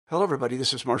Hello, everybody.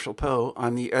 This is Marshall Poe.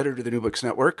 I'm the editor of the New Books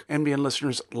Network. NBN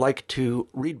listeners like to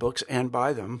read books and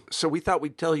buy them. So we thought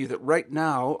we'd tell you that right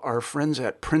now, our friends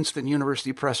at Princeton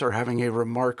University Press are having a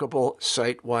remarkable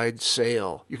site-wide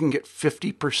sale. You can get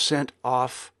 50%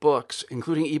 off books,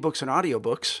 including ebooks and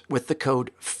audiobooks, with the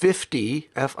code 50,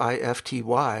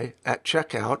 F-I-F-T-Y, at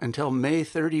checkout until May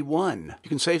 31. You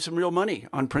can save some real money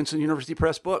on Princeton University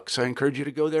Press books. I encourage you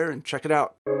to go there and check it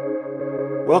out.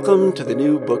 Welcome to the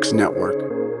New Books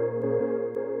Network.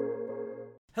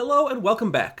 Hello and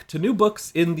welcome back to New Books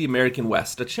in the American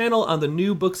West, a channel on the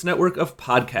New Books Network of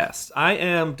podcasts. I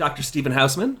am Dr. Stephen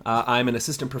Hausman. I'm an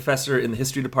assistant professor in the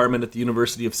history department at the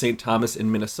University of St. Thomas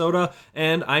in Minnesota,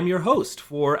 and I'm your host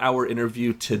for our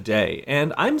interview today.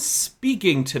 And I'm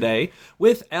speaking today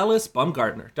with Alice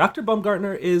Baumgartner. Dr.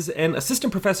 Baumgartner is an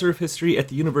assistant professor of history at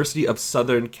the University of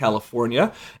Southern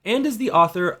California and is the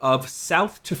author of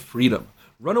South to Freedom: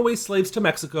 Runaway Slaves to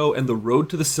Mexico and the Road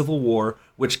to the Civil War,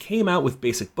 which came out with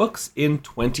Basic Books in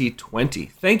 2020.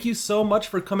 Thank you so much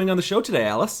for coming on the show today,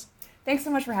 Alice. Thanks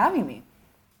so much for having me.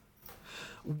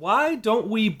 Why don't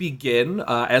we begin,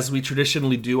 as we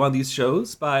traditionally do on these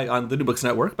shows on the New Books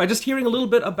Network, by just hearing a little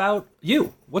bit about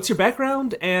you. What's your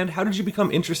background, and how did you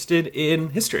become interested in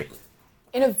history?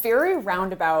 In a very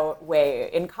roundabout way,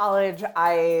 in college,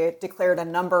 I declared a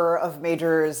number of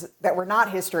majors that were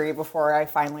not history before I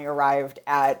finally arrived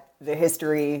at the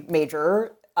history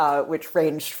major, which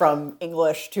ranged from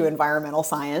English to environmental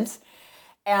science.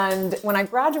 And when I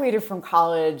graduated from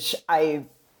college, I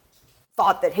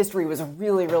thought that history was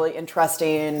really, really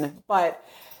interesting, but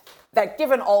that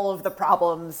given all of the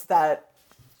problems that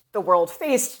the world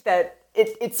faced, that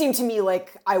it seemed to me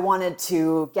like I wanted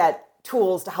to get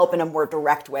tools to help in a more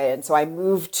direct way. And so I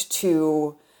moved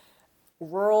to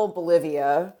rural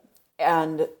Bolivia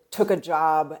and took a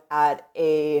job at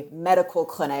a medical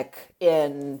clinic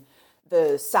in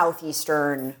the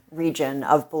southeastern region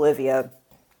of Bolivia,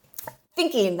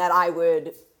 thinking that I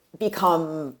would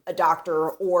become a doctor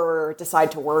or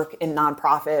decide to work in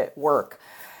nonprofit work.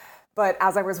 But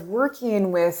as I was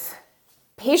working with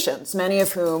patients, many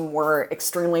of whom were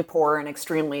extremely poor and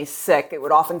extremely sick, it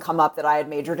would often come up that I had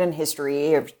majored in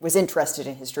history or was interested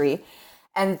in history,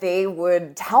 and they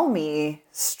would tell me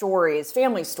stories,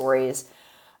 family stories,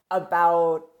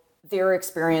 about their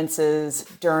experiences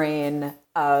during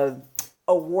a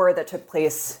war that took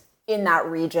place in that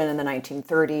region in the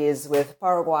 1930s with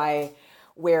Paraguay,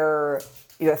 where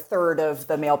a third of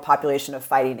the male population of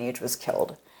fighting age was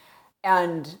killed.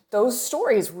 And those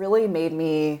stories really made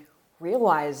me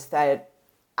realize that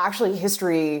actually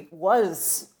history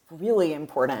was really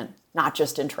important, not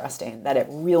just interesting, that it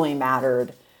really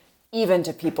mattered even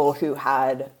to people who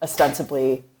had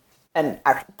ostensibly and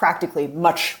practically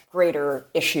much greater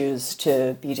issues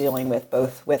to be dealing with,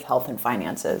 both with health and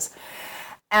finances.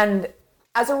 And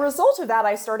as a result of that,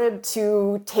 I started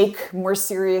to take more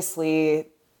seriously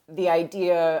the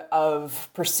idea of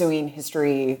pursuing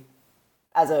history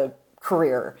as a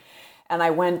career. And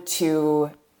I went to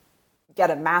get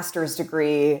a master's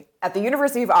degree at the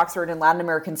University of Oxford in Latin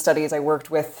American Studies. I worked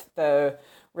with the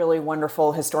really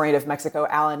wonderful historian of Mexico,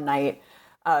 Alan Knight.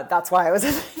 That's why I was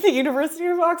at the University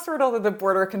of Oxford, although the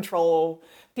border control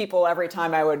people, every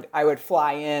time I would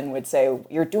fly in, would say,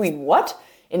 "You're doing what?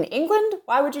 In England?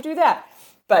 Why would you do that?"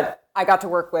 But I got to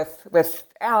work with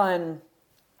Alan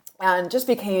and just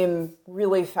became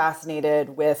really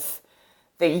fascinated with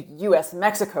the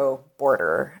U.S.-Mexico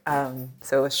border.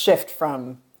 So a shift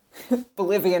from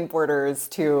Bolivian borders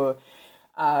to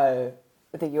the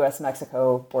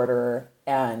U.S.-Mexico border,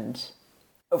 and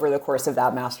over the course of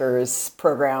that master's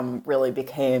program really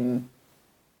became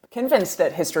convinced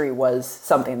that history was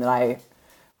something that I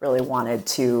really wanted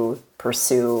to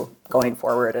pursue going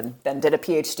forward, and then did a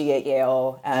PhD at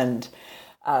Yale and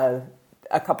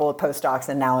a couple of postdocs,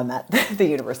 and now I'm at the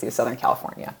University of Southern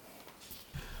California.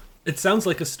 It sounds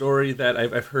like a story that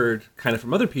I've heard kind of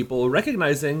from other people,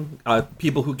 recognizing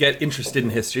people who get interested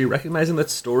in history, recognizing that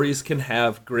stories can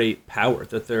have great power,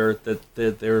 that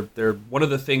they're one of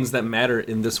the things that matter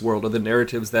in this world, are the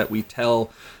narratives that we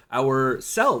tell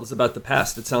ourselves about the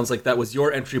past. It sounds like that was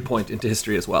your entry point into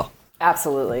history as well.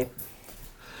 Absolutely.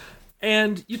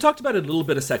 And you talked about it a little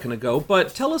bit a second ago,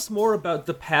 but tell us more about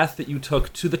the path that you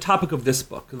took to the topic of this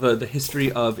book, the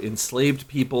history of enslaved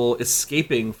people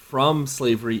escaping from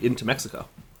slavery into Mexico.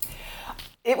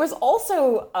 It was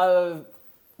also a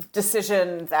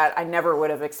decision that I never would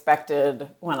have expected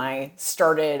when I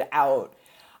started out.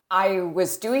 I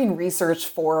was doing research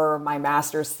for my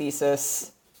master's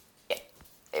thesis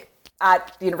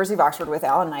at the University of Oxford with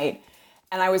Alan Knight,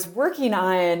 and I was working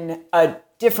on a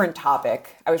different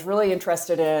topic. I was really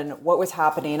interested in what was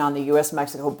happening on the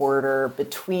U.S.-Mexico border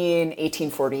between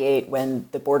 1848, when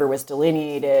the border was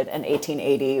delineated, and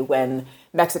 1880, when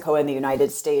Mexico and the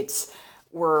United States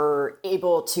were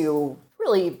able to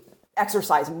really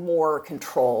exercise more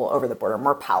control over the border,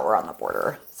 more power on the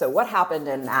border. So what happened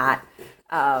in that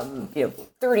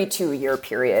 32-year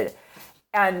period?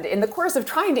 And in the course of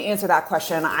trying to answer that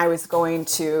question, I was going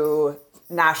to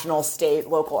national, state,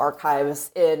 local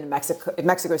archives in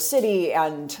Mexico City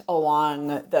and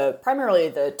along primarily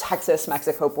the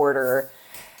Texas-Mexico border,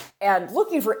 and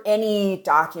looking for any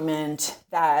document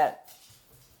that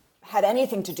had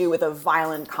anything to do with a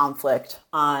violent conflict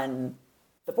on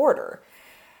the border.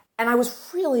 And I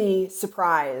was really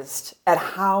surprised at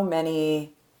how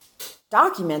many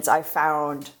documents I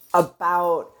found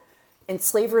about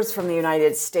enslavers from the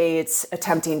United States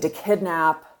attempting to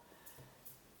kidnap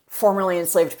formerly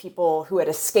enslaved people who had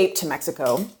escaped to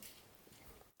Mexico,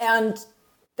 and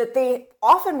that they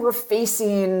often were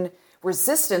facing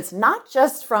resistance, not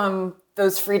just from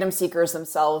those freedom seekers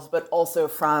themselves, but also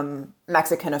from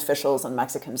Mexican officials and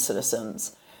Mexican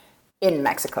citizens in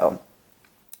Mexico.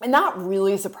 And that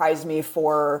really surprised me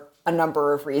for a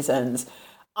number of reasons.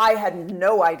 I had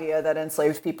no idea that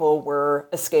enslaved people were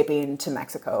escaping to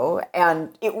Mexico.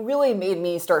 And it really made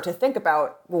me start to think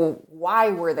about, well,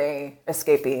 why were they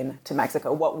escaping to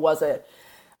Mexico? What was it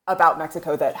about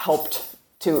Mexico that helped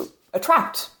to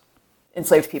attract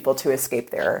enslaved people to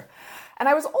escape there? And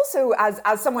I was also, as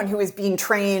someone who was being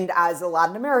trained as a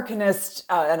Latin Americanist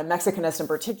and a Mexicanist in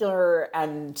particular,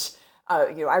 and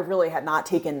I really had not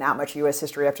taken that much U.S.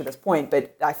 history up to this point,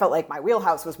 but I felt like my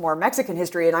wheelhouse was more Mexican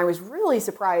history, and I was really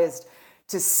surprised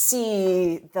to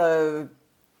see the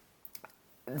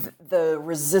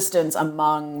resistance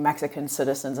among Mexican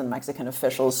citizens and Mexican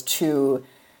officials to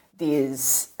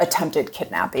these attempted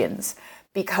kidnappings.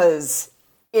 Because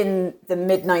in the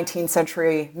mid-19th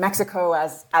century, Mexico,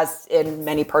 as in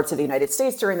many parts of the United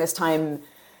States during this time,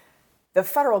 the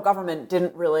federal government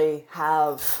didn't really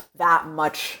have that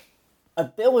much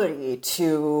ability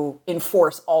to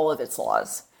enforce all of its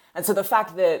laws. And so the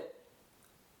fact that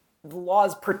the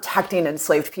laws protecting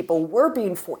enslaved people were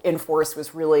being enforced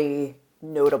was really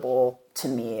notable to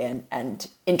me and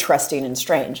interesting and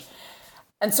strange.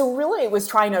 And so really it was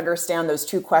trying to understand those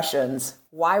two questions.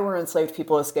 Why were enslaved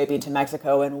people escaping to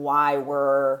Mexico, and why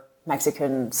were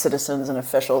Mexican citizens and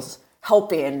officials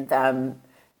helping them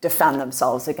defend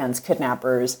themselves against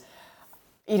kidnappers?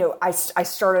 I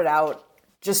started out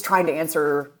just trying to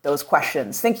answer those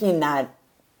questions, thinking that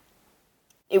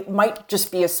it might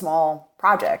just be a small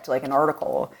project, like an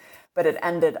article, but it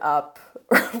ended up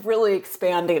really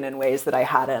expanding in ways that I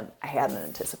hadn't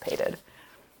anticipated.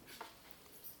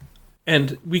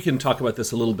 And we can talk about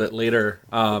this a little bit later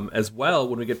as well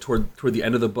when we get toward the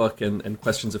end of the book and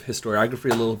questions of historiography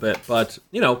a little bit. But,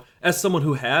 as someone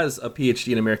who has a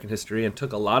PhD in American history and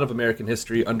took a lot of American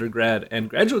history undergrad and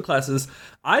graduate classes,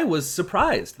 I was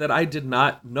surprised that I did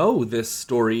not know this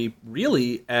story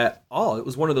really at all. It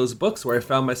was one of those books where I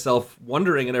found myself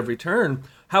wondering at every turn,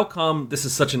 how come this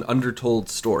is such an undertold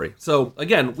story? So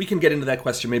again, we can get into that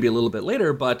question maybe a little bit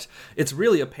later, but it's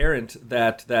really apparent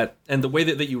that and the way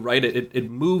that you write it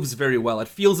moves very well. It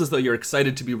feels as though you're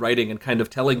excited to be writing and kind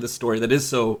of telling the story that is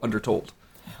so undertold.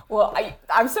 Well,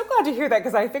 I'm so glad to hear that,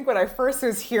 because I think when I first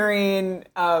was hearing,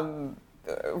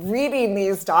 reading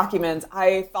these documents,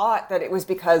 I thought that it was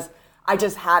because I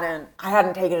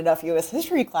hadn't taken enough U.S.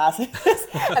 history classes.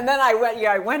 And then I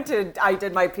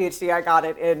did my PhD, I got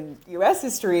it in U.S.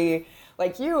 history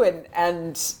like you,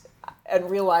 and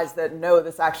realized that no,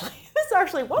 this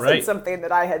actually wasn't something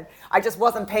that I just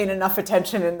wasn't paying enough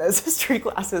attention in those history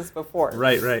classes before.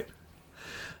 Right.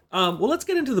 Well, let's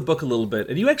get into the book a little bit.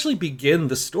 And you actually begin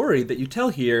the story that you tell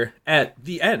here at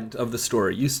the end of the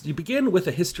story. You begin with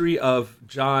a history of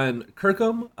John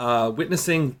Kirkham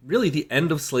witnessing really the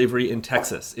end of slavery in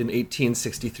Texas in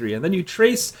 1863. And then you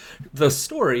trace the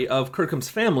story of Kirkham's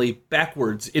family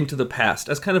backwards into the past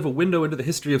as kind of a window into the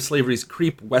history of slavery's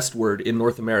creep westward in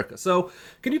North America. So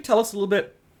can you tell us a little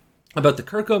bit about the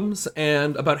Kirkhams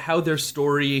and about how their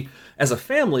story as a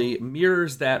family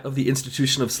mirrors that of the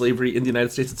institution of slavery in the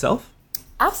United States itself?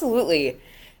 Absolutely.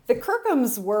 The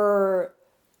Kirkhams were,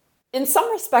 in some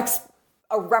respects,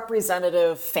 a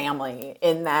representative family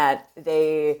in that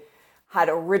they had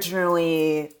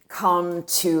originally come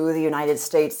to the United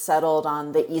States, settled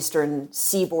on the eastern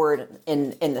seaboard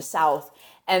in the South,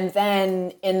 and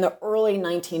then in the early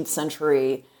 19th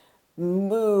century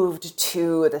moved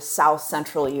to the south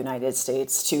central United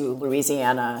States, to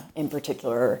Louisiana in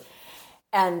particular.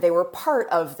 And they were part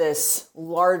of this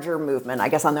larger movement, I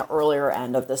guess on the earlier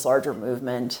end of this larger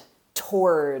movement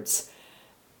towards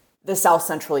the South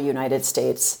Central United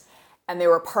States. And they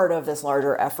were part of this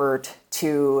larger effort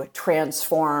to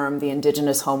transform the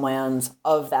indigenous homelands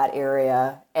of that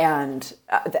area. And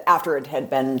after it had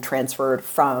been transferred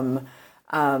from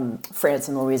France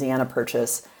and Louisiana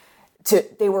Purchase,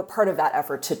 they were part of that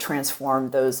effort to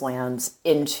transform those lands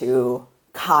into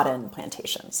cotton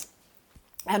plantations.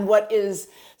 And what is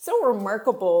so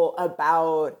remarkable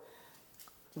about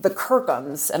the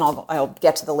Kirkhams, and I'll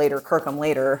get to the later Kirkham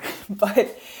later,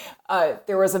 but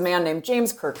there was a man named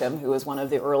James Kirkham who was one of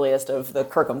the earliest of the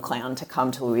Kirkham clan to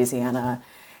come to Louisiana.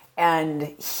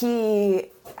 And he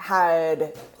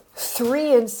had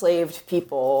 3 enslaved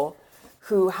people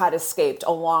who had escaped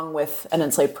along with an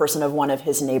enslaved person of one of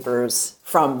his neighbors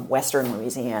from Western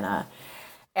Louisiana.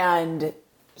 And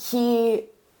he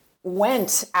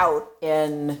went out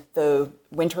in the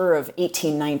winter of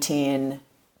 1819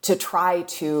 to try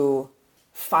to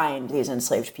find these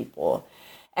enslaved people.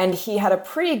 And he had a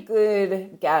pretty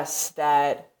good guess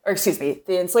that,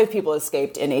 the enslaved people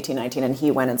escaped in 1819 and he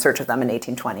went in search of them in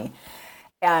 1820.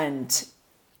 And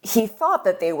he thought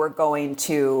that they were going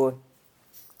to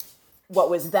what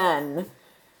was then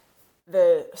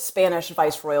the Spanish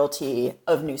viceroyalty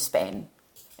of New Spain,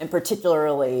 and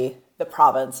particularly the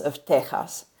province of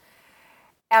Texas.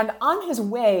 And on his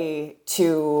way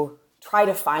to try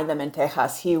to find them in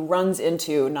Texas, he runs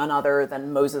into none other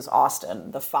than Moses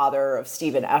Austin, the father of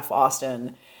Stephen F.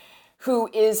 Austin, who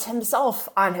is himself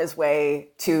on his way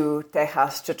to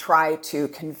Texas to try to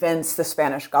convince the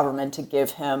Spanish government to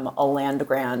give him a land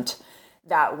grant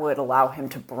that would allow him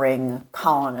to bring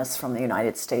colonists from the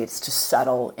United States to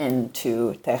settle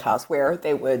into Texas, where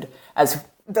they would, as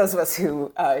those of us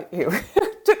who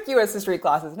took U.S. history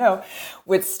classes know,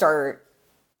 would start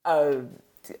a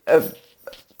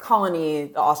colony,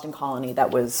 the Austin colony, that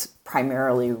was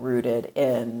primarily rooted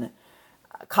in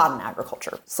cotton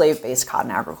agriculture, slave-based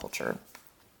cotton agriculture.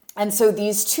 And so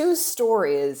these 2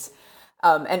 stories,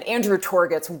 and Andrew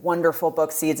Torgett's wonderful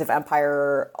book, Seeds of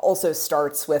Empire, also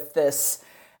starts with this,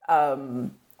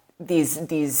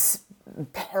 these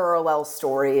parallel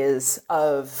stories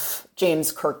of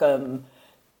James Kirkham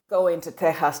going to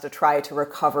Texas to try to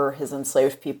recover his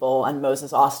enslaved people, and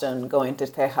Moses Austin going to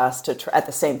Texas to at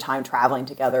the same time traveling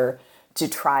together to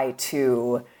try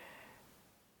to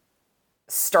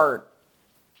start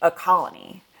a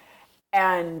colony.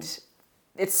 And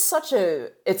it's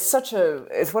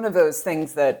one of those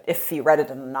things that if you read it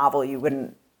in a novel,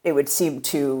 it would seem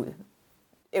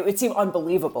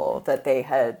unbelievable that they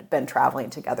had been traveling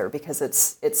together, because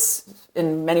it's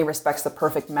in many respects the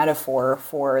perfect metaphor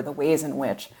for the ways in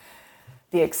which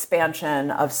the expansion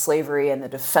of slavery and the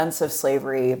defense of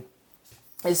slavery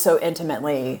is so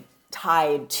intimately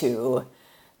tied to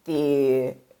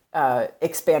the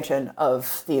expansion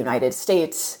of the United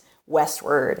States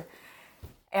westward,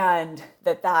 and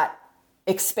that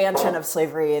expansion of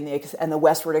slavery and the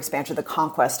westward expansion, the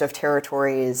conquest of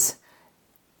territories,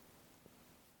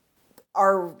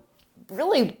 are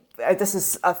really, this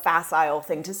is a facile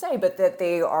thing to say, but that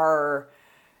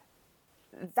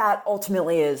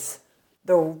ultimately is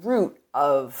the root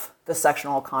of the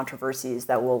sectional controversies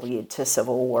that will lead to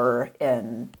civil war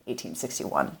in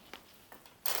 1861.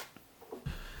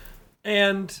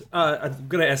 And I'm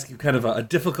going to ask you kind of a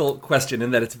difficult question in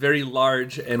that it's very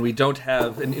large and we don't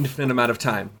have an infinite amount of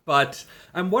time. But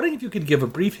I'm wondering if you could give a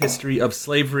brief history of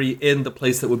slavery in the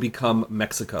place that would become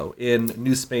Mexico, in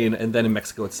New Spain and then in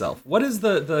Mexico itself. What is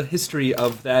the history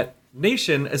of that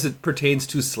nation as it pertains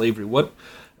to slavery?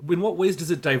 In what ways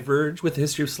does it diverge with the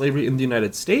history of slavery in the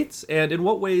United States? And in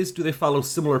what ways do they follow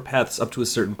similar paths up to a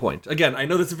certain point? Again, I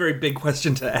know that's a very big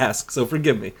question to ask, so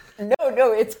forgive me. No,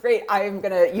 it's great.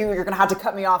 You're gonna have to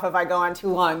cut me off if I go on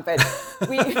too long, but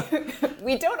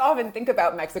we don't often think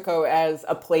about Mexico as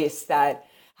a place that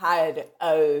had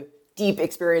a deep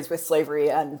experience with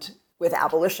slavery and with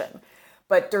abolition.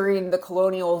 But during the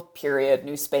colonial period,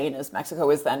 New Spain, as Mexico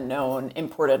was then known,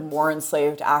 imported more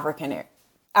enslaved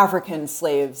African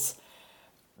slaves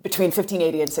between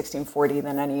 1580 and 1640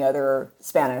 than any other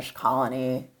Spanish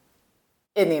colony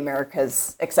in the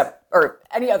Americas except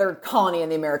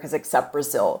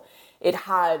Brazil. It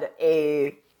had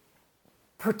a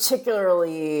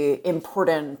particularly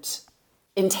important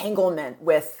entanglement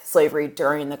with slavery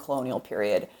during the colonial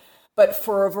period. But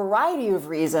for a variety of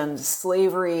reasons,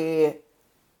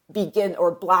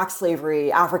 Black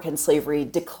slavery, African slavery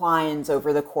declines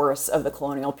over the course of the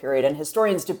colonial period, and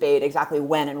historians debate exactly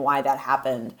when and why that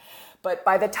happened. But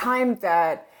by the time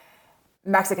that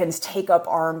Mexicans take up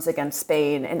arms against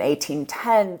Spain in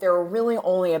 1810, there were really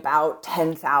only about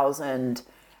 10,000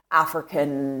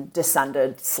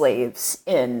 African-descended slaves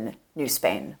in New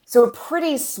Spain. So a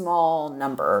pretty small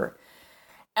number.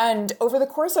 And over the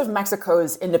course of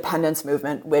Mexico's independence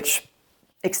movement, which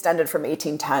extended from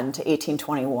 1810 to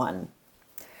 1821,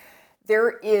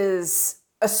 there is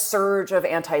a surge of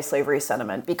anti-slavery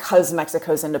sentiment because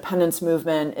Mexico's independence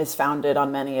movement is founded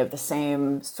on many of the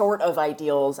same sort of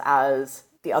ideals as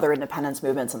the other independence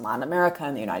movements in Latin America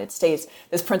and the United States.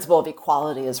 This principle of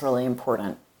equality is really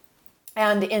important.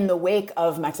 And in the wake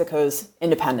of Mexico's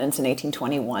independence in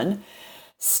 1821,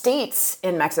 states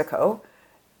in Mexico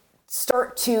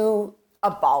start to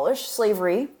abolish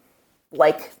slavery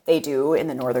like they do in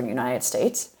the northern United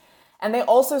States. And they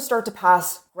also start to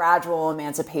pass gradual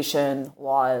emancipation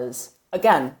laws,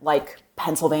 again, like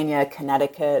Pennsylvania,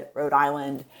 Connecticut, Rhode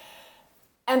Island.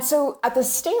 And so at the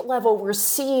state level, we're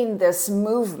seeing this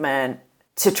movement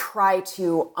to try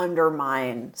to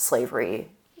undermine slavery,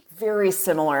 very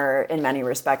similar in many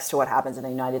respects to what happens in the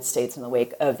United States in the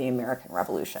wake of the American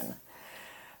Revolution.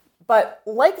 But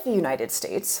like the United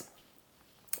States,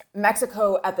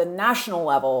 Mexico at the national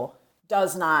level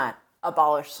does not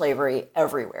abolish slavery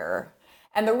everywhere.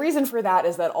 And the reason for that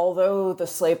is that although the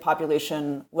slave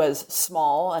population was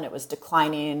small and it was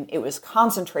declining, it was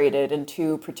concentrated in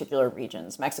two particular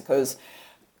regions, Mexico's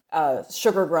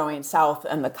sugar growing south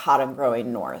and the cotton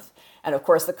growing north. And of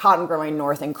course, the cotton growing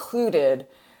north included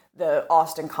the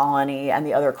Austin colony and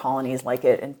the other colonies like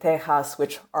it in Texas,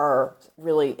 which are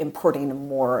really importing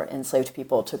more enslaved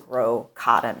people to grow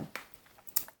cotton.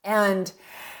 And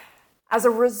as a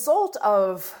result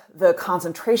of the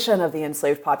concentration of the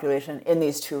enslaved population in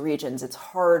these two regions, it's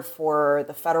hard for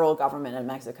the federal government in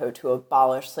Mexico to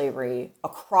abolish slavery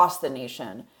across the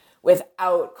nation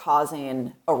without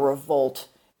causing a revolt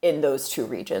in those two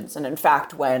regions. And in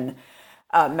fact, when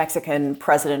Mexican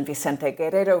President Vicente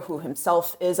Guerrero, who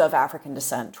himself is of African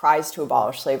descent, tries to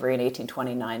abolish slavery in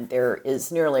 1829, there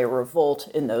is nearly a revolt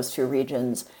in those two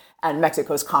regions. And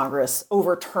Mexico's Congress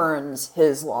overturns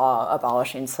his law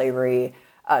abolishing slavery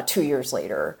 2 years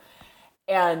later.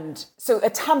 And so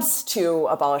attempts to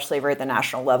abolish slavery at the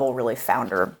national level really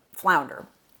flounder.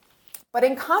 But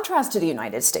in contrast to the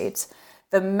United States,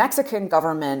 the Mexican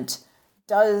government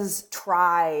does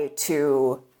try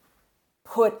to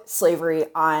put slavery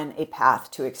on a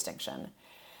path to extinction.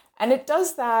 And it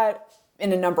does that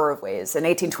in a number of ways. In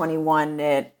 1821,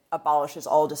 it abolishes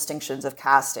all distinctions of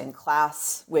caste and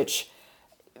class, which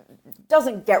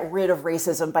doesn't get rid of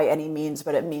racism by any means,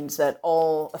 but it means that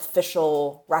all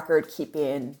official record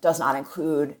keeping does not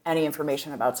include any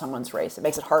information about someone's race. It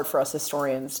makes it hard for us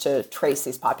historians to trace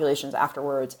these populations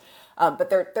afterwards. But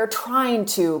they're trying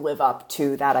to live up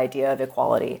to that idea of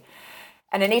equality.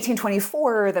 And in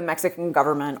 1824, the Mexican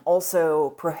government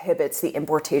also prohibits the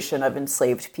importation of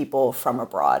enslaved people from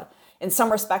abroad. In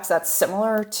some respects, that's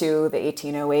similar to the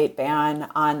 1808 ban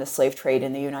on the slave trade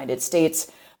in the United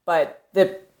States. But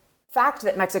the fact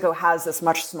that Mexico has this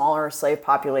much smaller slave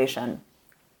population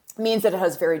means that it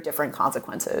has very different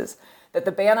consequences. That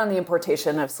the ban on the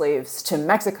importation of slaves to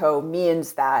Mexico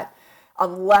means that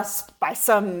unless by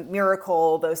some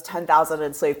miracle those 10,000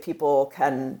 enslaved people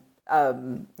can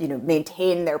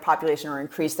maintain their population or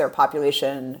increase their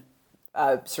population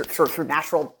through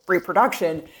natural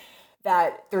reproduction,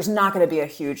 that there's not going to be a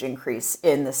huge increase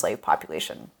in the slave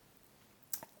population.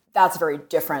 That's very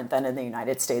different than in the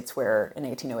United States, where in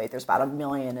 1808 there's about 1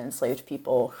 million enslaved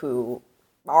people who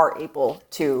are able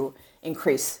to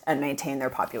increase and maintain their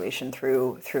population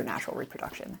through natural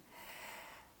reproduction.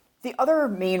 The other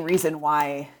main reason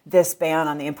why this ban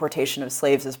on the importation of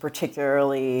slaves is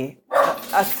particularly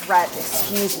a threat,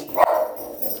 excuse me,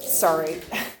 sorry,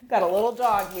 got a little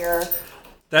dog here.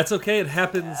 That's okay. It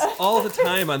happens all the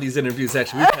time on these interviews,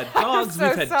 actually. We've had dogs,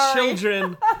 we've had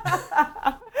children.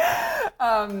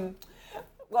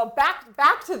 Well,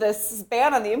 back to this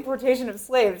ban on the importation of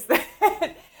slaves.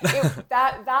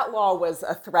 That law was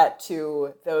a threat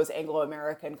to those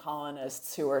Anglo-American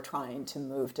colonists who were trying to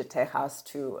move to Texas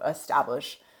to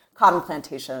establish cotton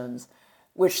plantations,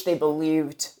 which they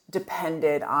believed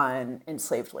depended on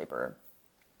enslaved labor.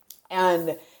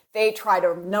 And they tried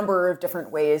a number of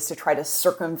different ways to try to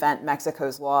circumvent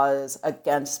Mexico's laws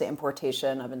against the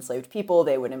importation of enslaved people.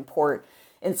 They would import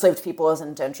enslaved people as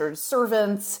indentured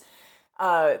servants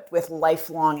with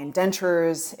lifelong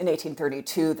indentures. In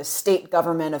 1832, the state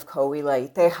government of Coahuila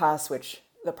y Texas, which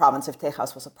the province of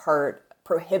Texas was a part,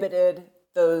 prohibited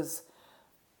those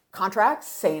contracts,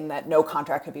 saying that no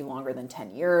contract could be longer than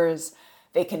 10 years.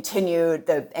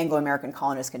 The Anglo-American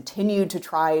colonists continued to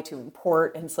try to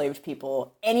import enslaved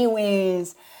people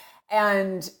anyways.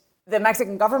 And the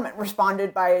Mexican government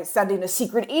responded by sending a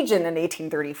secret agent in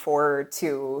 1834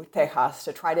 to Texas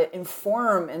to try to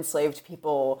inform enslaved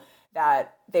people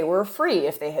that they were free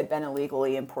if they had been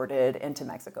illegally imported into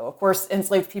Mexico. Of course,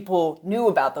 enslaved people knew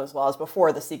about those laws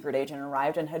before the secret agent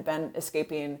arrived and had been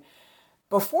escaping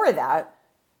before that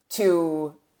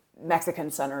to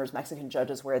Mexican centers, Mexican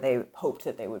judges, where they hoped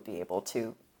that they would be able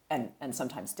to, and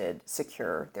sometimes did,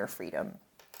 secure their freedom.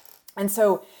 And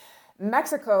so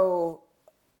Mexico,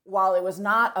 while it was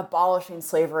not abolishing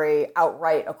slavery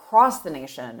outright across the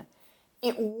nation,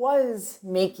 it was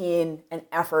making an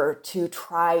effort to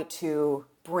try to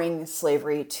bring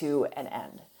slavery to an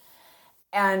end.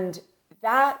 And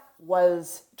that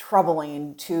was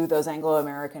troubling to those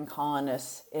Anglo-American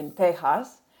colonists in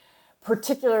Texas,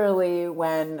 particularly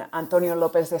when Antonio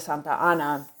López de Santa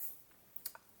Anna,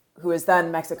 who was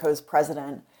then Mexico's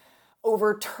president,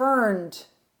 overturned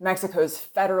Mexico's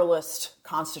federalist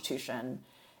constitution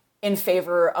in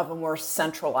favor of a more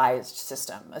centralized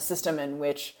system, a system in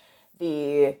which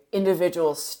the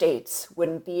individual states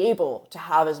wouldn't be able to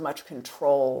have as much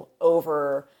control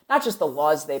over not just the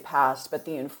laws they passed, but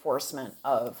the enforcement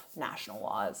of national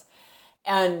laws.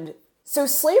 And so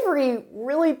slavery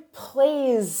really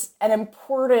plays an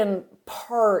important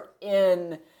part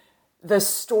in the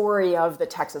story of the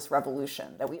Texas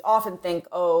Revolution, that we often think,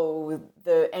 oh,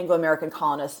 the Anglo-American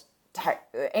colonists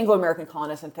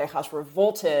in Texas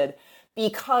revolted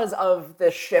because of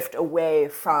the shift away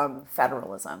from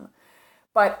federalism.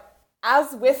 But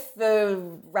as with the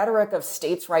rhetoric of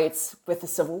states' rights with the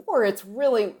Civil War, it's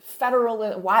really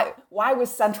federalism. Why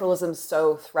was centralism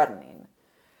so threatening?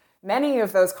 Many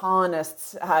of those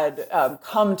colonists had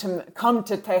come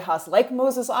to Texas, like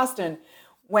Moses Austin,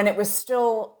 when it was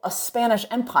still a Spanish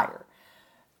empire.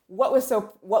 What was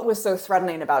so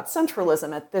threatening about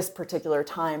centralism at this particular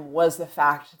time was the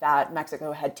fact that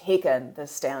Mexico had taken this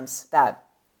stance that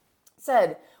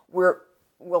said, we'll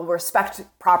respect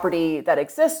property that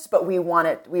exists, but we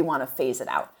want to phase it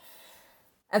out.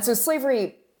 And so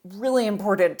slavery, really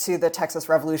important to the Texas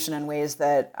Revolution in ways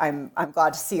that I'm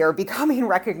glad to see are becoming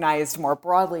recognized more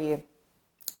broadly.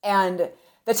 And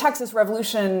the Texas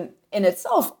Revolution in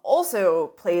itself also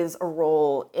plays a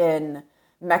role in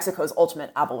Mexico's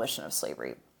ultimate abolition of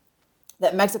slavery.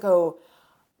 That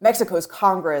Mexico's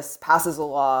Congress passes a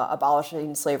law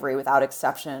abolishing slavery without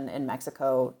exception in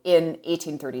Mexico in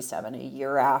 1837, a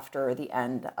year after the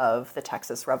end of the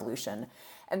Texas Revolution.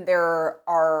 And there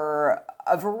are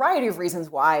a variety of reasons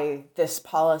why this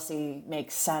policy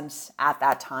makes sense at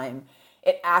that time.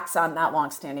 It acts on that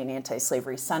longstanding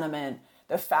anti-slavery sentiment,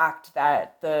 the fact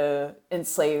that the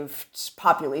enslaved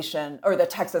population, or that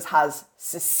Texas has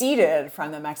seceded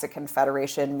from the Mexican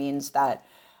Federation, means that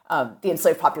the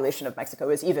enslaved population of Mexico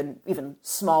is even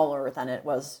smaller than it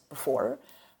was before.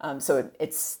 So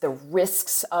it's the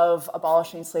risks of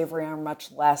abolishing slavery are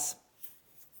much less.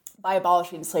 By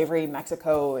abolishing slavery,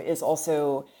 Mexico is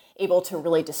also able to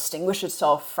really distinguish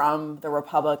itself from the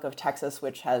Republic of Texas,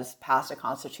 which has passed a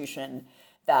constitution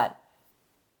that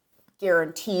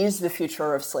guarantees the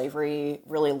future of slavery,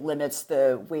 really limits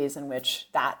the ways in which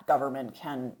that government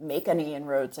can make any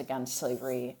inroads against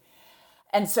slavery.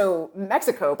 And so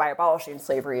Mexico, by abolishing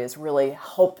slavery, is really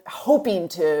hoping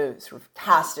to sort of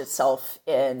cast itself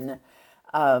in,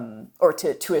 or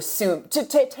to assume, to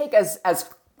take, as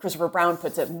Christopher Brown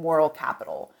puts it, moral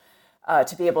capital,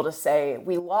 to be able to say,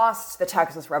 we lost the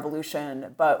Texas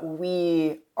Revolution, but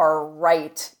we are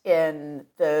right in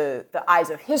the eyes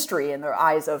of history, in the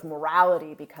eyes of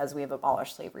morality, because we have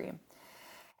abolished slavery.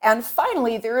 And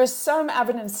finally, there is some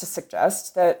evidence to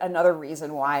suggest that another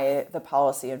reason why the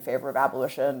policy in favor of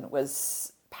abolition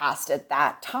was passed at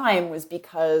that time was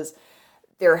because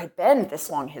there had been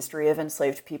this long history of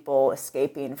enslaved people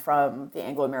escaping from the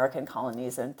Anglo-American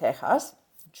colonies in Texas,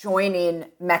 joining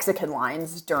Mexican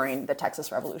lines during the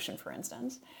Texas Revolution, for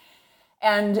instance.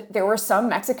 And there were some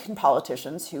Mexican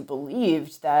politicians who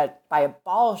believed that by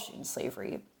abolishing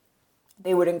slavery,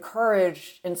 they would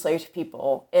encourage enslaved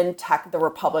people in the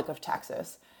Republic of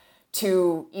Texas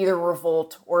to either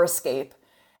revolt or escape,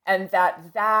 and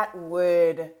that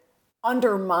would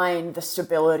undermine the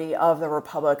stability of the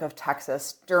Republic of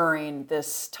Texas during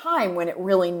this time when it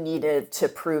really needed to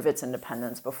prove its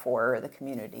independence before the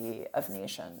community of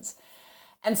nations.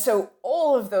 And so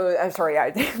all of those, I'm sorry,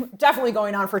 I'm definitely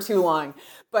going on for too long,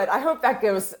 but I hope that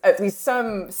gives at least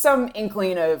some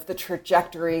inkling of the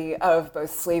trajectory of both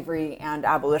slavery and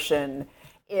abolition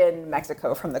in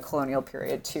Mexico from the colonial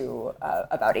period to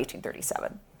about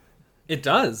 1837. It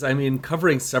does. I mean,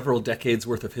 covering several decades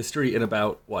worth of history in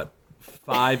about,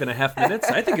 5.5 minutes,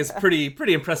 I think is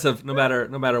pretty impressive no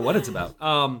matter what it's about.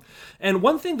 And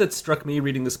one thing that struck me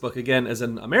reading this book, again, as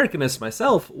an Americanist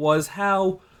myself, was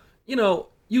how,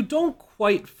 you don't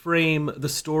quite frame the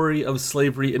story of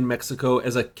slavery in Mexico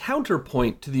as a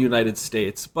counterpoint to the United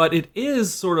States, but it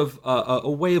is sort of a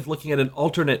way of looking at an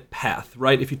alternate path,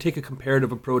 right? If you take a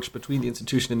comparative approach between the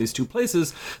institution in these two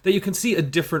places, that you can see a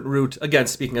different route, again,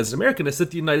 speaking as an Americanist,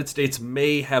 that the United States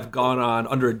may have gone on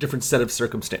under a different set of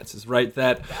circumstances, right?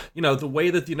 That, the way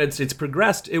that the United States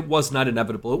progressed, it was not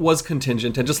inevitable. It was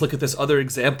contingent. And just look at this other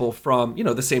example from,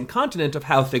 the same continent of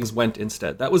how things went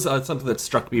instead. That was something that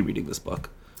struck me reading this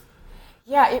book.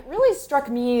 Yeah, it really struck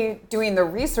me doing the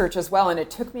research as well, and it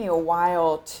took me a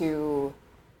while to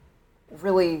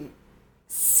really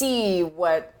see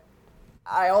what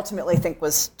I ultimately think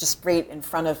was just right in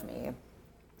front of me.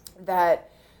 That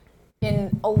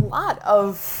in a lot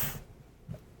of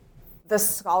the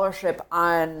scholarship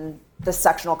on the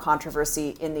sectional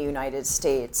controversy in the United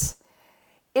States,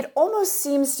 it almost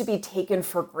seems to be taken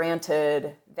for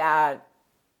granted that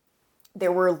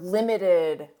there were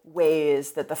limited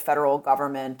ways that the federal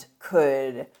government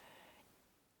could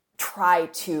try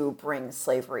to bring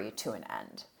slavery to an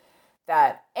end.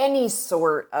 That any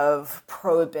sort of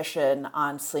prohibition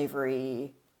on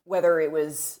slavery, whether it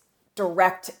was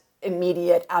direct,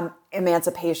 immediate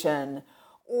emancipation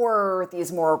or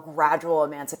these more gradual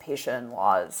emancipation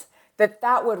laws,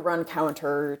 that would run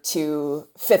counter to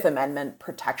Fifth Amendment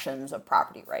protections of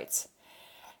property rights.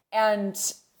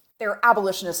 And there are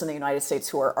abolitionists in the United States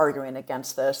who are arguing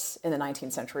against this in the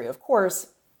 19th century, of course.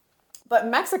 But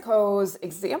Mexico's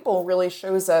example really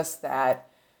shows us that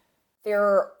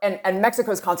and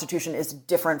Mexico's constitution is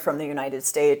different from the United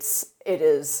States. It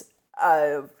is,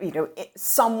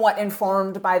 somewhat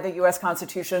informed by the U.S.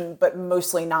 Constitution, but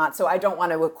mostly not. So I don't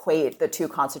want to equate the two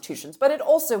constitutions, but it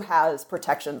also has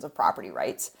protections of property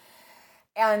rights.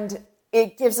 And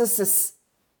it gives us this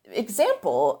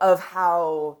example of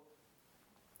how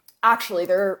actually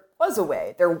there was a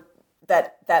way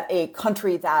that a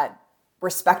country that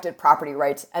respected property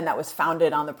rights and that was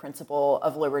founded on the principle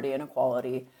of liberty and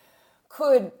equality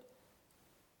could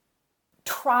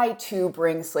try to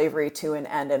bring slavery to an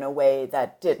end in a way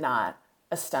that did not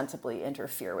ostensibly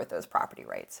interfere with those property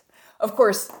rights. Of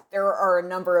course, there are a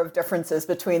number of differences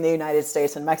between the United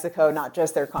States and Mexico, not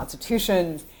just their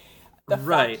constitutions. The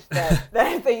fact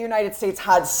that the United States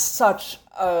had such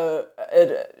a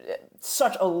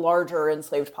larger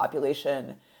enslaved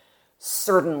population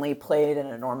certainly played an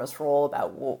enormous role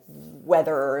about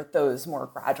whether those more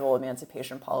gradual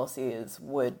emancipation policies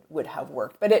would have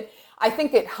worked. But I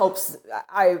think it helps.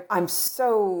 I'm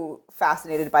so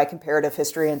fascinated by comparative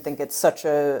history and think it's such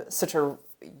a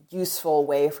useful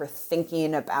way for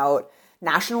thinking about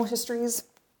national histories,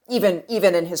 even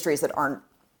in histories that aren't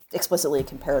explicitly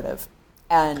comparative.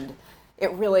 And it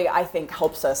really, I think,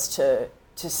 helps us to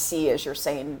see, as you're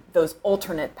saying, those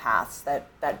alternate paths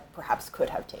that perhaps could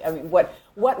have taken. I mean,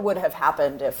 what would have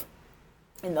happened if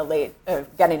in the late,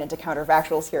 getting into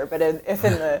counterfactuals here, but if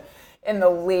in the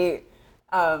late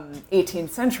 18th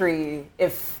century,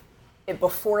 if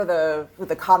before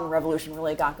the Cotton Revolution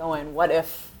really got going, what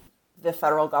if the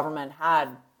federal government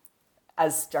had,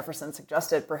 as Jefferson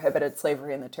suggested, prohibited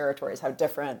slavery in the territories? How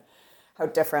different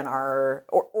are,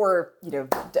 or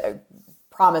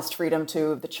promised freedom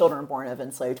to the children born of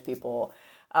enslaved people,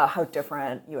 how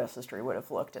different U.S. history would have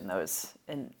looked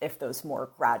if those more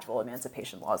gradual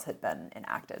emancipation laws had been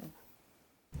enacted.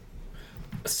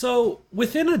 So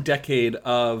within a decade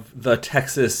of the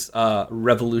Texas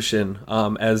Revolution,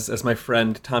 as my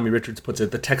friend Tommy Richards puts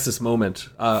it, the Texas moment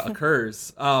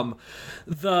occurs,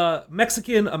 the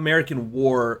Mexican-American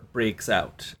War breaks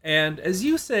out. And as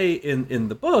you say in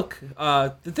the book,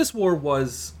 that this war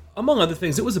was, among other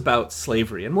things, it was about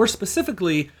slavery. And more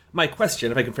specifically, my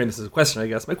question, if I can frame this as a question, I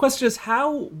guess, my question is,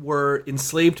 how were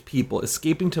enslaved people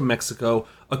escaping to Mexico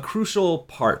a crucial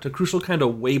kind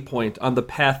of waypoint on the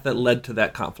path that led to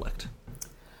that conflict?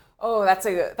 Oh, that's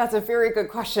a very good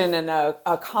question and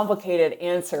a complicated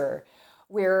answer,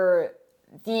 where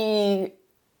the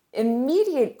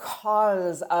immediate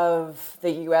cause of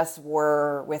the U.S.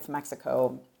 war with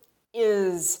Mexico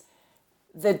is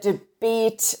the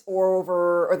debate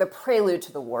or the prelude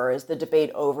to the war is the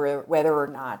debate over whether or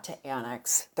not to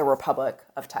annex the Republic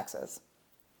of Texas.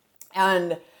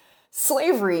 And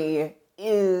slavery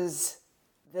is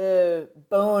the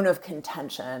bone of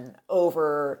contention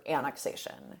over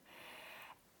annexation.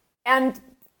 And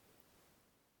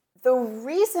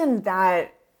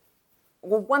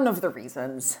one of the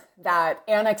reasons that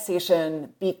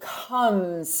annexation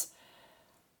becomes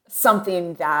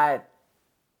something that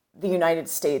the United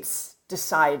States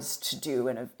decides to do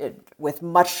with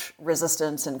much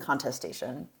resistance and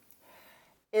contestation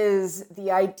is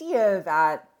the idea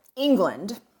that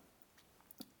England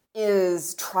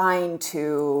is trying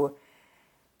to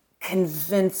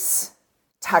convince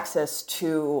Texas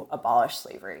to abolish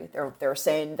slavery. They're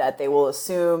saying that they will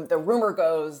assume, the rumor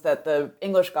goes that the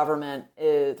British government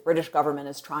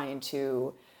is trying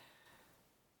to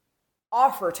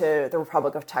offer to the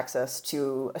Republic of Texas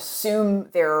to assume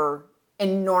their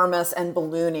enormous and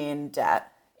ballooning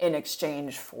debt in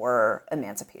exchange for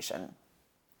emancipation.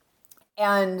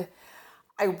 And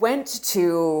I went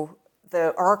to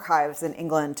the archives in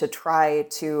England to try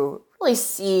to really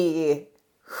see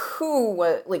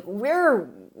where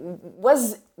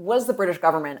was the British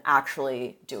government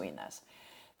actually doing this?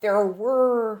 There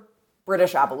were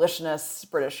British abolitionists,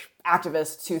 British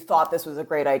activists who thought this was a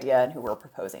great idea and who were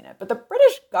proposing it. But the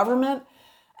British government,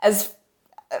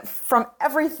 from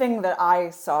everything that I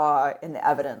saw in the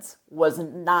evidence, was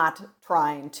not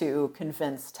trying to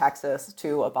convince Texas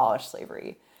to abolish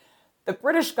slavery. The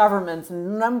British government's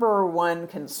number one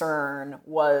concern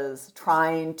was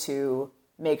trying to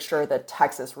make sure that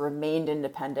Texas remained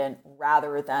independent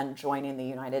rather than joining the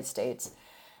United States.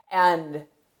 And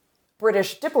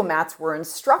British diplomats were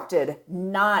instructed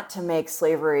not to make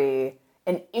slavery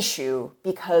an issue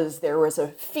because there was a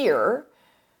fear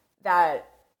that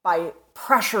by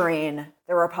pressuring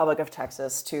the Republic of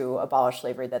Texas to abolish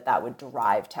slavery, that would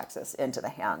drive Texas into the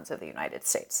hands of the United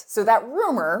States. So that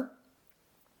rumor,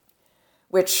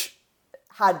 which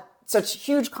had such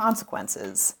huge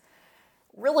consequences,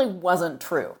 really wasn't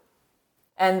true.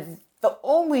 And the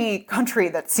only country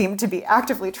that seemed to be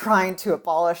actively trying to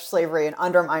abolish slavery and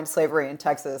undermine slavery in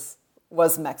Texas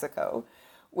was Mexico,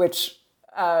 which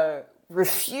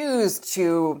refused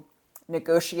to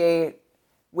negotiate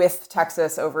with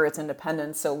Texas over its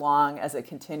independence so long as it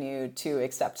continued to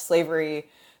accept slavery.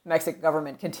 The Mexican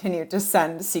government continued to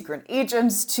send secret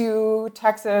agents to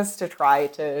Texas to try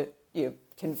to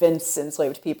convince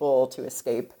enslaved people to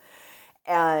escape,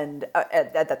 and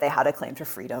that they had a claim to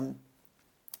freedom.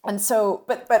 And so,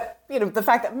 but the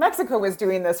fact that Mexico was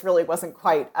doing this really wasn't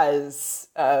quite as,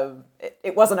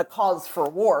 it wasn't a cause for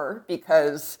war,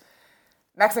 because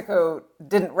Mexico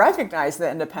didn't recognize the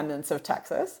independence of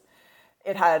Texas.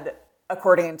 It had,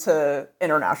 according to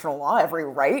international law, every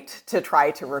right to try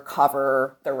to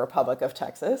recover the Republic of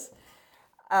Texas.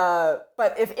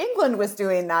 But if England was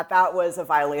doing that, that was a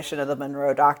violation of the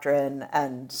Monroe Doctrine.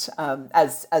 And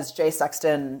as Jay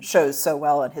Sexton shows so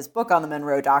well in his book on the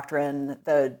Monroe Doctrine,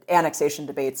 the annexation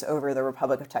debates over the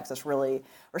Republic of Texas really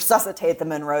resuscitate the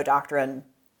Monroe Doctrine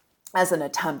as an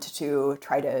attempt to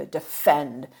try to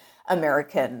defend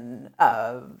American,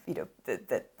 the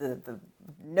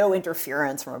no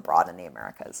interference from abroad in the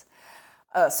Americas.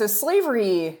 So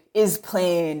slavery is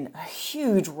playing a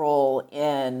huge role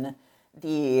in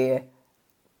the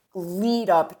lead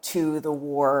up to the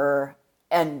war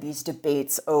and these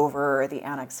debates over the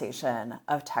annexation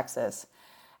of Texas.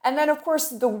 And then, of course,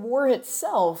 the war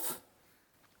itself,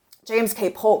 James K.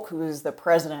 Polk, who was the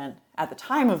president at the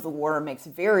time of the war, makes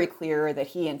very clear that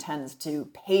he intends to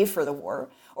pay for the war,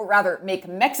 or rather make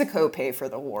Mexico pay for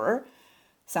the war.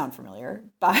 Sound familiar?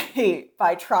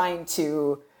 By trying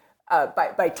to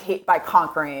by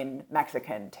conquering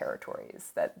Mexican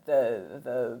territories, that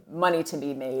the money to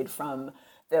be made from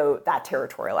that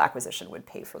territorial acquisition would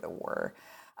pay for the war.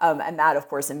 And that, of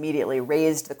course, immediately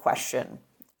raised the question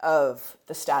of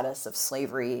the status of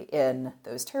slavery in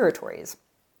those territories.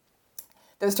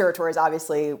 Those territories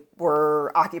obviously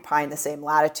were occupying the same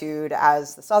latitude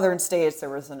as the southern states. There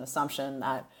was an assumption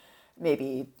that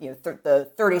maybe the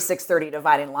 3630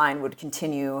 dividing line would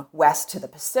continue west to the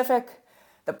Pacific.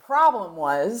 The problem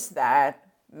was that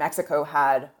Mexico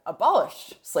had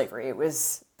abolished slavery. It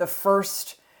was the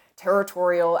first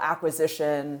territorial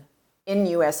acquisition in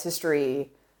U.S.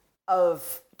 history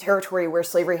of territory where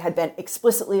slavery had been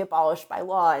explicitly abolished by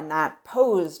law, and that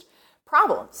posed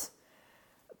problems,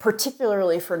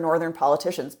 particularly for Northern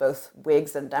politicians, both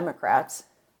Whigs and Democrats,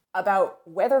 about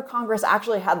whether Congress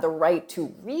actually had the right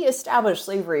to reestablish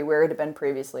slavery where it had been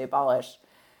previously abolished.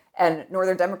 And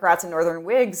Northern Democrats and Northern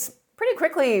Whigs pretty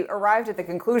quickly arrived at the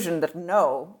conclusion that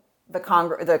no, the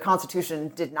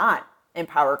Constitution did not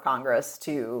empower Congress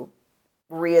to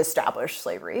reestablish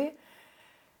slavery.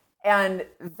 And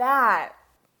that,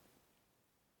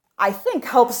 I think,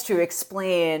 helps to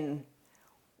explain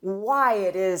why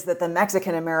it is that the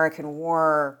Mexican-American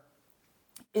War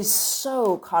is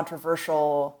so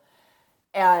controversial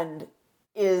and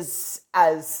is,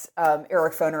 as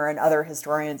Eric Foner and other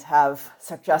historians have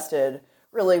suggested,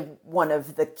 really one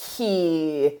of the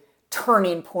key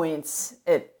turning points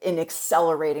in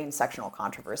accelerating sectional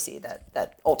controversy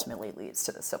that ultimately leads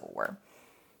to the Civil War.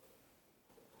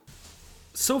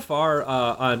 So far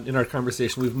in our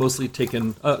conversation, we've mostly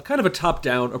taken kind of a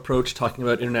top-down approach, talking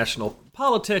about international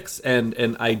politics and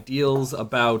ideals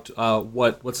about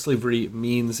what slavery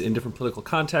means in different political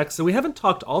contexts. So we haven't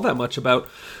talked all that much about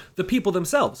the people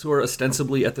themselves, who are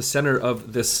ostensibly at the center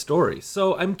of this story.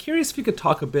 So I'm curious if you could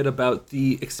talk a bit about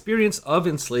the experience of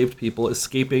enslaved people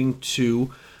escaping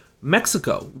to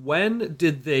Mexico. When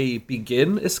did they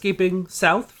begin escaping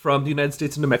south from the United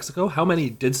States into Mexico? How many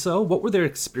did so? What were their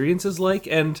experiences like?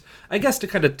 And I guess to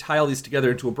kind of tie all these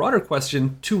together into a broader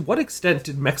question, to what extent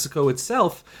did Mexico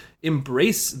itself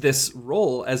embrace this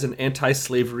role as an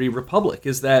anti-slavery republic?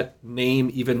 Is that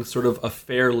name even sort of a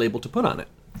fair label to put on it?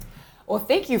 Well,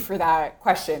 thank you for that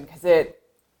question, because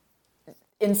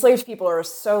enslaved people are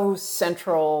so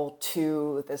central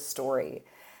to this story.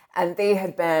 And they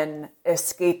had been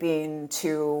escaping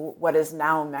to what is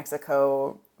now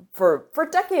Mexico for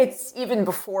decades, even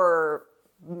before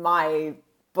my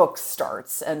book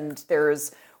starts. And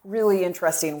there's really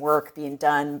interesting work being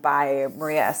done by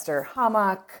Maria Esther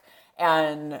Hammack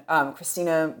and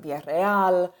Cristina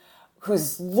Villarreal,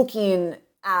 who's looking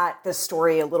at the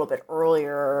story a little bit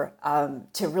earlier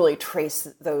to really trace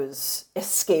those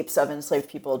escapes of enslaved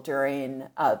people during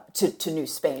to New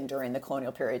Spain during the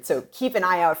colonial period. So keep an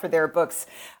eye out for their books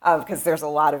because there's a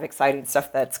lot of exciting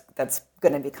stuff that's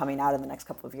going to be coming out in the next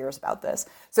couple of years about this.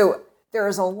 So there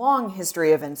is a long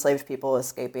history of enslaved people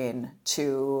escaping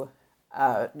to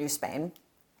New Spain,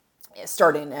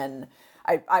 starting in,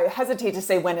 I hesitate to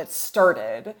say when it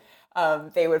started.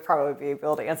 They would probably be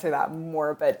able to answer that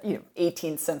more, but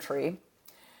 18th century,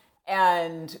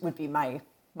 and would be my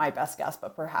best guess,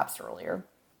 but perhaps earlier.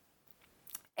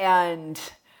 And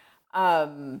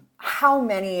how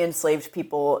many enslaved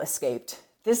people escaped?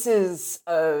 This is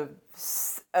a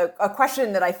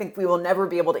question that I think we will never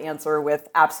be able to answer with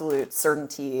absolute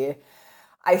certainty.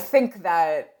 I think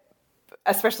that,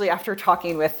 especially after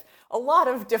talking with a lot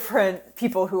of different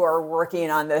people who are working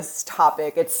on this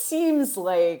topic, it seems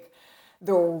like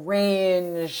the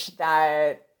range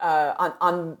that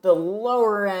on the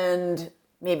lower end,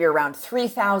 maybe around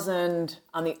 3,000,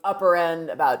 on the upper end,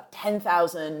 about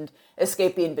 10,000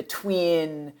 escaping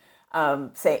between,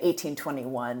 say,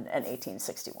 1821 and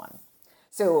 1861.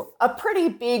 So a pretty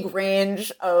big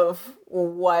range of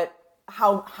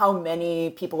how many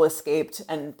people escaped,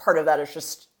 and part of that is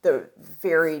just the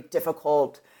very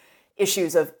difficult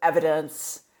issues of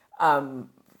evidence,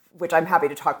 which I'm happy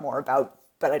to talk more about,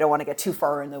 but I don't want to get too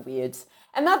far in the weeds.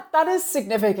 And that is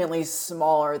significantly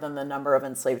smaller than the number of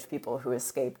enslaved people who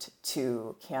escaped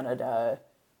to Canada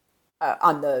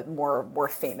on the more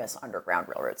famous Underground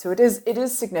Railroad. So it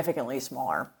is significantly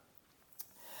smaller.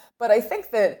 But I think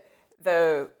that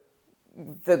the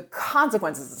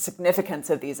consequences, the significance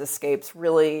of these escapes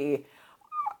really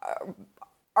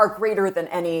are greater than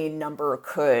any number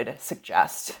could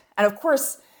suggest. And of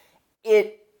course,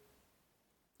 it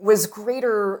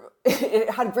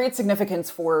had great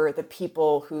significance for the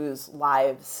people whose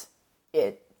lives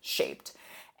it shaped.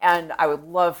 And I would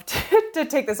love to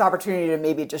take this opportunity to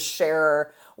maybe just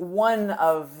share one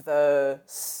of the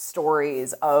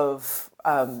stories of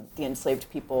the enslaved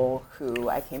people who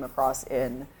I came across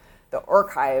in the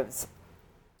archives.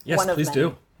 Yes, please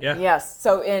do. Yeah. Yes.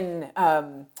 So in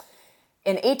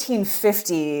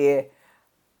 1850,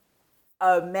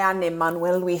 a man named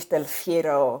Manuel Luis del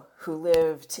Fierro, who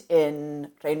lived in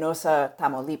Reynosa,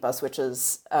 Tamaulipas, which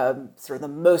is sort of the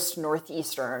most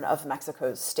northeastern of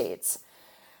Mexico's states,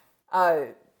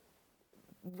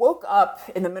 woke up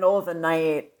in the middle of the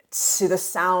night to the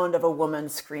sound of a woman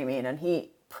screaming, and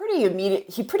he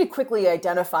pretty quickly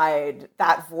identified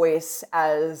that voice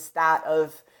as that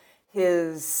of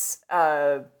his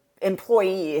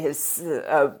employee, his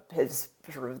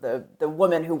sort of the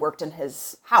woman who worked in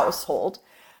his household,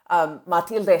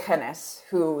 Matilde Genes,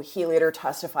 who he later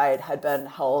testified had been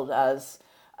held as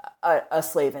a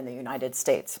slave in the United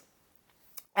States.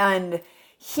 And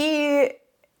he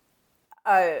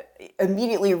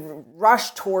immediately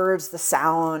rushed towards the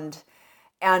sound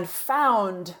and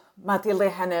found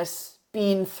Matilde Genes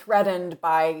being threatened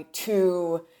by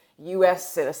two U.S.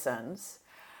 citizens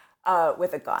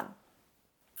with a gun.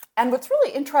 And what's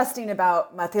really interesting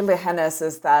about Matilde Genes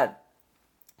is that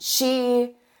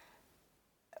she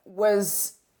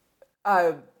was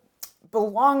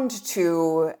belonged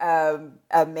to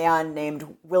a man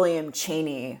named William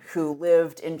Cheney, who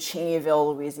lived in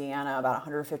Cheneyville, Louisiana, about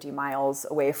 150 miles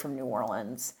away from New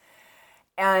Orleans.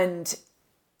 And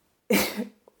the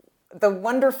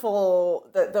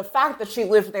fact that she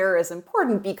lived there is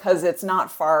important because it's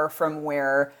not far from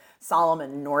where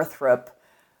Solomon Northrop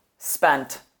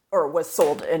spent or was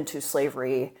sold into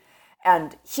slavery.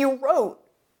 And he wrote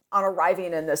on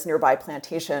arriving in this nearby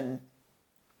plantation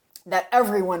that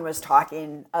everyone was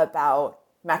talking about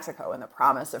Mexico and the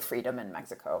promise of freedom in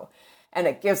Mexico. And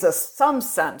it gives us some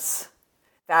sense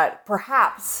that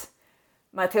perhaps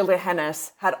Matilde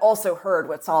Hennes had also heard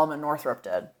what Solomon Northrop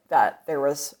did, that there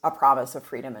was a promise of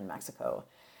freedom in Mexico.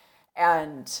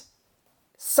 And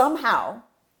somehow,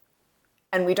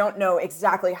 and we don't know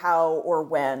exactly how or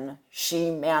when,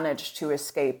 she managed to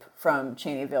escape from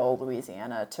Cheneyville,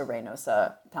 Louisiana to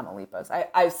Reynosa, Tamaulipas.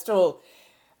 I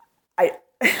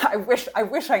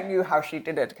wish I knew how she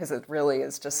did it, because it really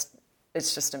is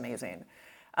it's just amazing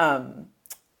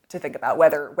to think about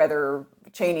whether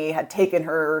Cheney had taken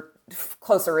her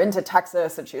closer into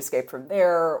Texas and she escaped from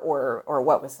there, or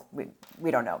what was,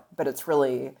 we don't know, but it's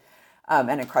really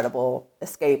an incredible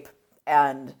escape.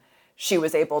 And she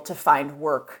was able to find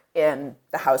work in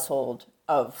the household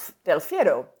of Del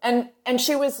Fierro. And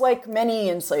she was like many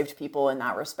enslaved people in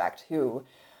that respect, who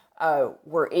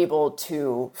were able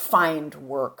to find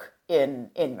work in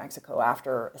Mexico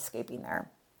after escaping there.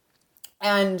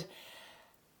 And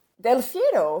Del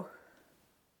Fierro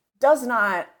does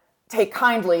not take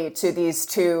kindly to these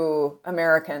two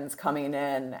Americans coming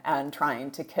in and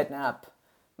trying to kidnap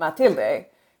Matilde.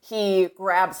 He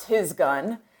grabs his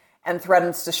gun and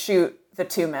threatens to shoot the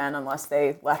two men unless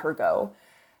they let her go.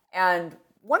 And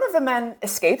one of the men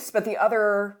escapes, but the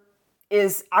other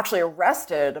is actually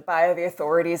arrested by the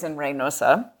authorities in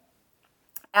Reynosa.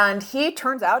 And he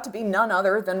turns out to be none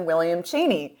other than William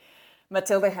Cheney,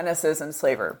 Matilde Hennes's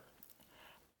enslaver.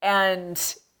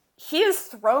 And he is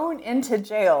thrown into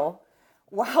jail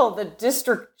while the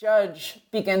district judge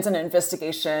begins an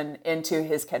investigation into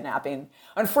his kidnapping.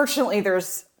 Unfortunately,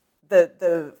 there's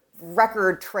the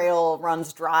record trail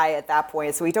runs dry at that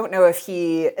point, so we don't know if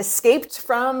he escaped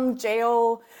from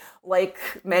jail like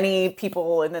many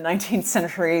people in the 19th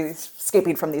century,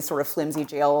 escaping from these sort of flimsy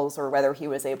jails, or whether he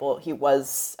was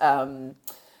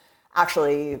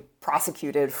actually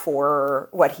prosecuted for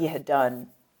what he had done.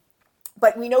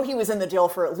 But we know he was in the jail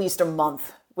for at least a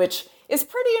month, which is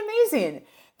pretty amazing,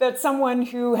 that someone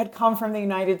who had come from the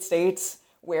United States,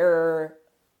 where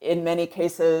in many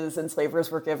cases enslavers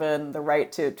were given the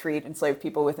right to treat enslaved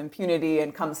people with impunity,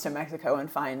 and comes to Mexico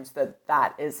and finds that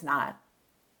that is not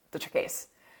the case.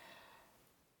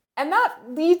 And that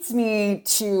leads me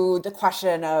to the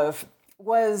question of,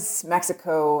 was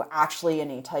Mexico actually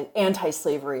an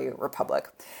anti-slavery republic?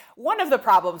 One of the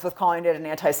problems with calling it an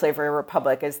anti-slavery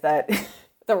republic is that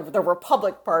the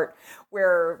republic part,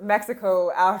 where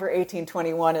Mexico after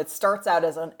 1821, it starts out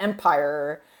as an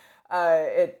empire,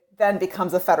 it then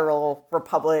becomes a federal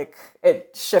republic,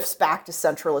 it shifts back to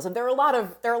centralism. There are a lot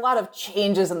of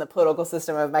changes in the political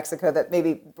system of Mexico that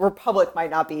maybe republic might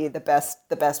not be the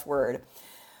best word.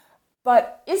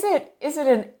 But is it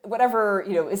an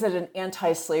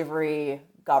anti-slavery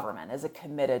government? Is it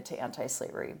committed to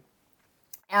anti-slavery?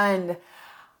 And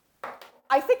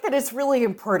I think that it's really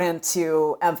important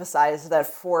to emphasize that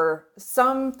for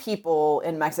some people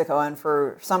in Mexico and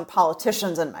for some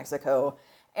politicians in Mexico,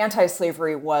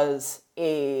 anti-slavery was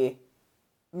a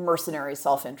mercenary,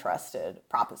 self-interested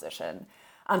proposition.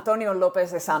 Antonio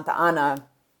López de Santa Anna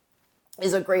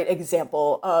is a great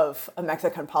example of a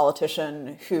Mexican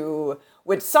politician who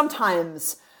would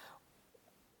sometimes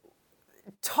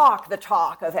talk the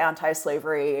talk of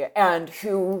anti-slavery and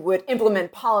who would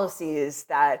implement policies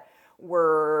that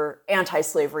were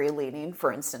anti-slavery leaning.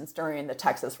 For instance, during the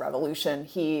Texas Revolution,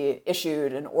 he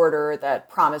issued an order that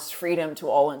promised freedom to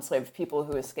all enslaved people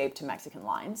who escaped to Mexican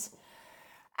lines.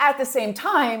 At the same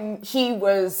time, he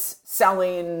was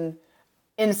selling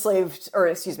indigenous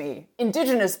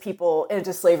people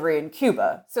into slavery in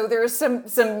Cuba. So there's some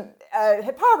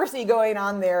hypocrisy going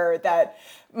on there that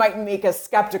might make us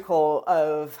skeptical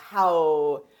of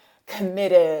how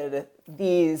committed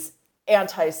these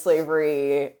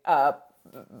anti-slavery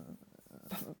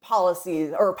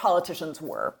policies or politicians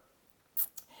were.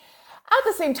 At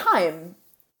the same time,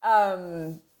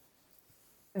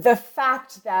 the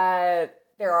fact that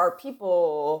there are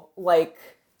people like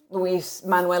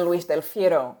Manuel Luis del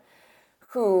Fierro,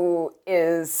 who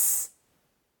is,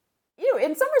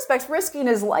 in some respects risking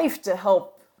his life to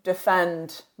help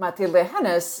defend Matilde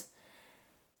Hennes,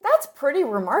 that's pretty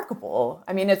remarkable.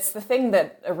 I mean, it's the thing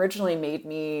that originally made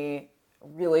me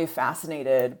really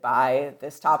fascinated by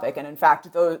this topic. And in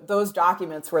fact, those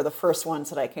documents were the first ones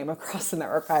that I came across in the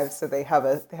archives, so they have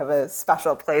a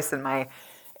special place in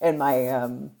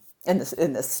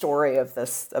this story of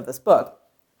this book.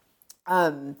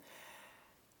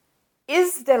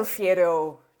 Is Del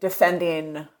Fierro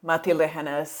defending Matilde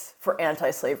Hennes for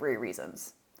anti-slavery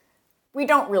reasons? We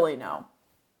don't really know,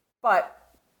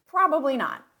 but probably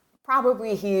not.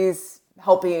 probably he's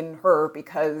helping her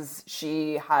because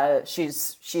she's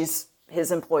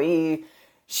his employee.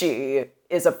 She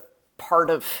is a part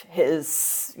of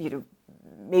his,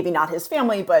 maybe not his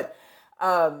family, but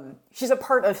she's a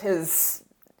part of his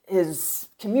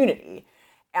community.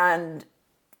 And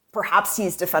perhaps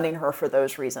he's defending her for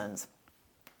those reasons.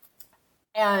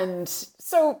 And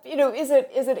so, is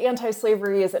it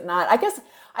anti-slavery? Is it not? I guess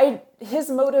his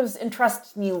motives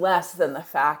interest me less than the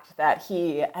fact that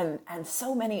he and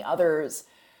so many others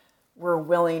were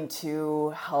willing to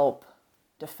help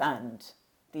defend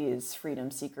these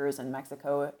freedom seekers in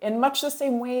Mexico in much the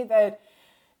same way that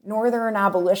Northern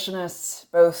abolitionists,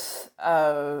 both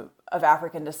of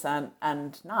African descent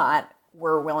and not,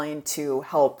 were willing to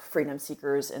help freedom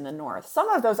seekers in the North. Some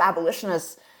of those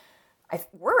abolitionists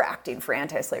were acting for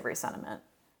anti-slavery sentiment,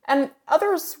 and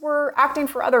others were acting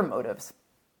for other motives.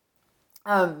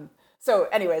 So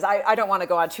anyways, I don't want to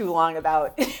go on too long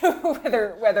about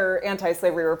whether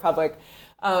anti-slavery republic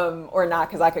or not,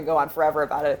 because I could go on forever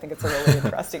about it. I think it's a really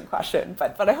interesting question,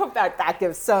 but I hope that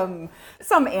gives some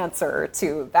answer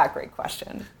to that great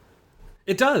question.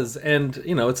 It does, and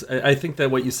I think that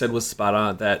what you said was spot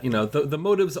on. That the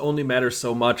motives only matter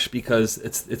so much because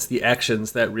it's the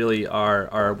actions that really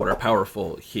are what are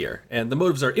powerful here. And the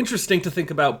motives are interesting to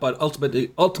think about, but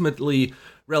ultimately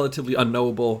relatively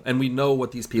unknowable. And we know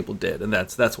what these people did, and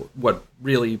that's what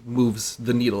really moves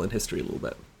the needle in history a little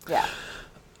bit. Yeah.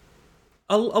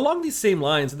 Along these same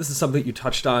lines, and this is something you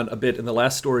touched on a bit in the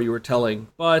last story you were telling,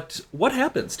 but what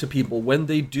happens to people when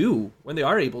they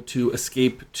are able to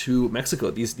escape to Mexico?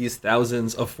 These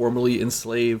thousands of formerly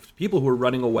enslaved people who are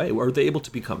running away, are they able to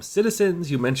become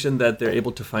citizens? You mentioned that they're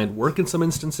able to find work in some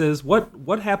instances.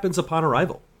 What happens upon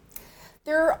arrival?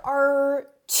 There are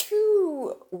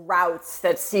two routes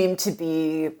that seem to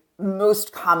be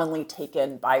most commonly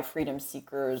taken by freedom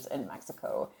seekers in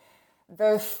Mexico.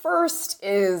 The first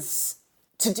is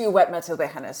to do what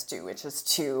Metzodejanes do, which is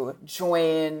to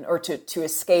join or to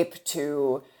escape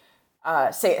to,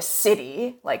 say, a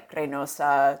city like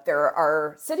Reynosa. There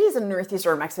are cities in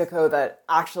northeastern Mexico that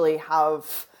actually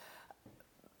have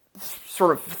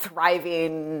sort of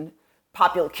thriving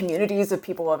popular communities of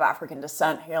people of African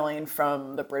descent hailing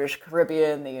from the British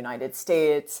Caribbean, the United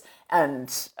States,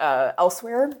 and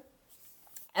elsewhere.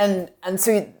 And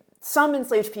so some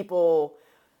enslaved people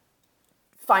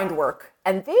find work,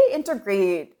 and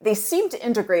they seem to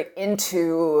integrate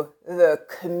into the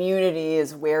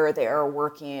communities where they are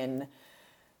working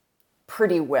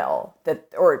pretty well,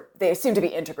 or they seem to be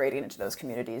integrating into those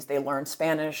communities. They learn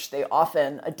Spanish, they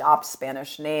often adopt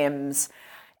Spanish names,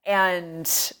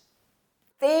 and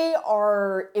they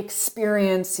are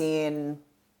experiencing,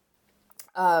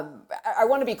 I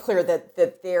want to be clear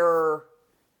that they're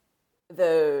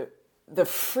the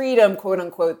freedom, quote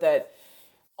unquote, that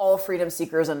all freedom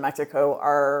seekers in Mexico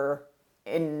are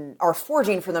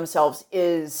forging for themselves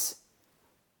is,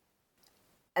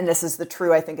 and this is the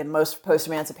true, I think, in most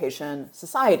post-emancipation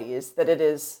societies, that it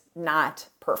is not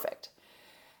perfect.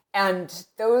 And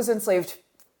those enslaved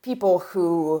people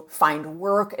who find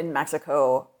work in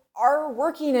Mexico are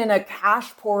working in a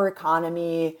cash-poor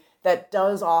economy that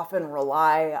does often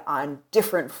rely on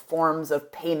different forms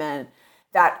of payment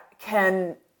that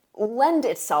can lend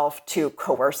itself to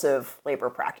coercive labor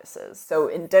practices. So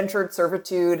indentured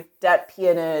servitude, debt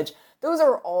peonage, those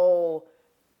are all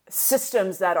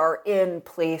systems that are in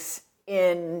place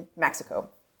in Mexico.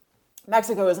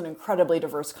 Mexico is an incredibly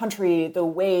diverse country. The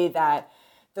way that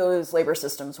those labor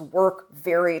systems work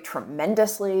vary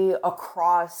tremendously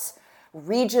across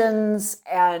regions,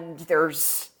 and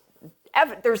there's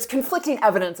conflicting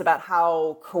evidence about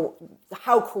how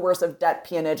coercive debt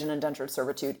peonage and indentured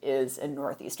servitude is in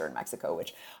northeastern Mexico,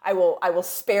 which I will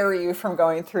spare you from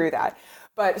going through that.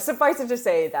 But suffice it to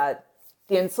say that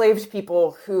the enslaved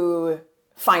people who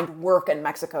find work in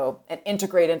Mexico and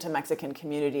integrate into Mexican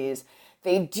communities,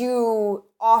 they do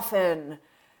often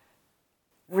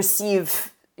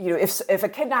receive, if a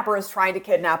kidnapper is trying to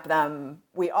kidnap them,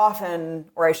 we often,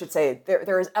 or I should say,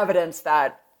 there is evidence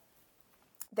that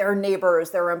their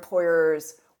neighbors, their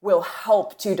employers will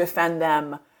help to defend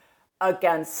them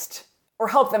against, or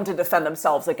help them to defend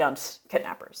themselves against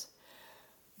kidnappers.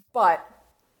 But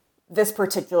this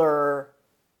particular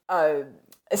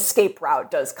escape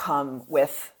route does come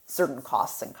with certain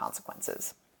costs and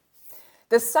consequences.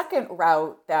 The second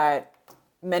route that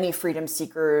many freedom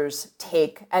seekers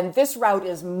take, and this route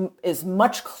is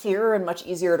much clearer and much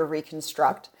easier to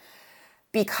reconstruct,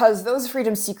 because those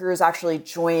freedom seekers actually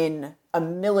join a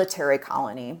military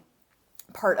colony,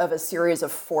 part of a series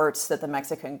of forts that the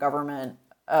Mexican government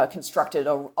constructed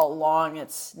along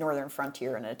its northern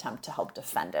frontier in an attempt to help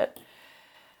defend it.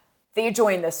 they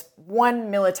joined this one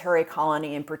military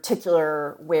colony in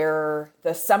particular where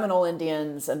the Seminole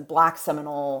Indians and Black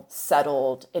Seminole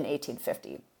settled in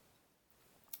 1850.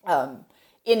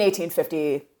 In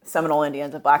 1850, Seminole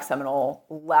Indians and Black Seminole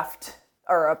left,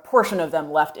 or a portion of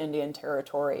them left Indian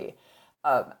Territory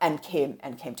and came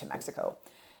to Mexico.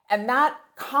 And that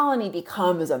colony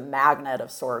becomes a magnet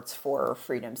of sorts for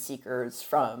freedom seekers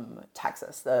from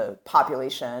Texas. The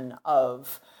population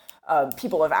of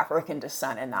people of African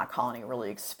descent in that colony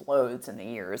really explodes in the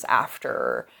years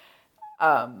after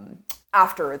the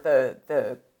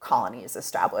colony is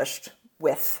established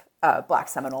with Black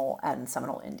Seminole and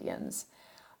Seminole Indians.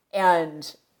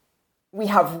 And we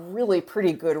have really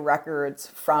pretty good records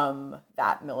from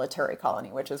that military colony,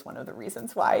 which is one of the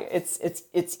reasons why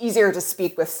it's easier to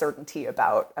speak with certainty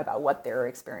about what their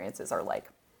experiences are like.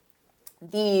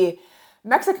 The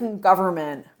Mexican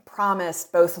government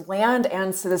promised both land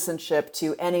and citizenship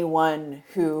to anyone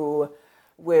who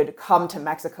would come to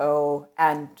Mexico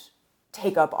and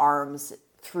take up arms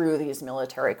through these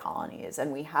military colonies.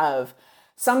 And we have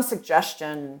some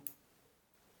suggestion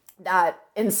that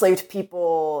enslaved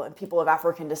people and people of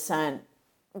African descent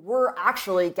were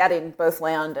actually getting both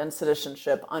land and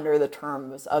citizenship under the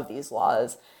terms of these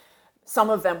laws.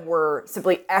 Some of them were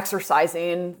simply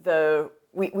exercising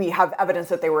we have evidence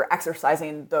that they were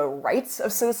exercising the rights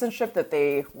of citizenship, that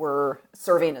they were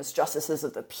serving as justices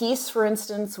of the peace, for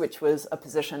instance, which was a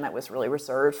position that was really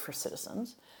reserved for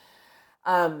citizens.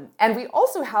 And we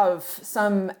also have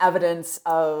some evidence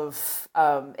of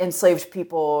enslaved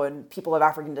people and people of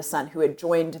African descent who had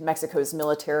joined Mexico's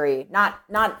military, not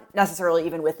necessarily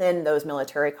even within those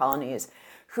military colonies,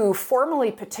 who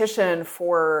formally petitioned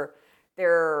for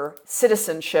their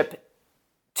citizenship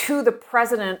to the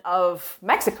president of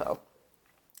Mexico.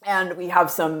 And we have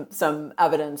some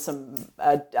evidence,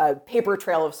 a paper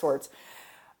trail of sorts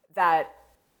that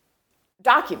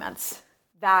documents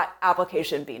that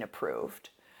application being approved.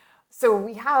 So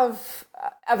we have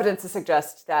evidence to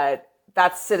suggest that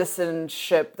those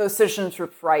citizenship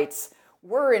rights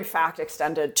were in fact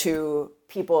extended to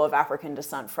people of African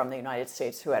descent from the United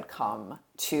States who had come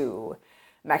to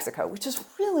Mexico, which is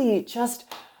really just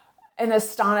an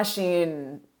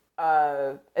astonishing,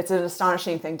 it's an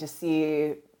astonishing thing to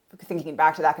see, thinking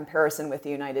back to that comparison with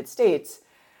the United States,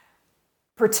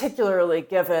 particularly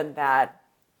given that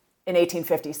in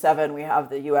 1857, we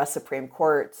have the U.S. Supreme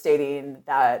Court stating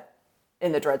that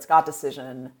in the Dred Scott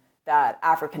decision that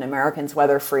African Americans,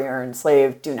 whether free or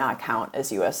enslaved, do not count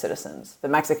as U.S. citizens. The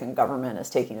Mexican government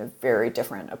is taking a very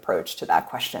different approach to that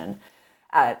question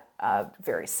at a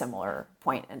very similar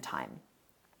point in time.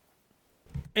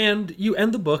 And you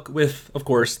end the book with, of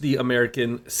course, the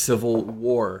American Civil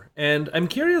War. And I'm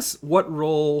curious what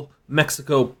role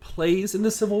Mexico plays in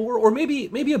the Civil War, or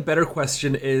maybe a better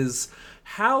question is,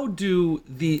 how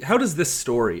does this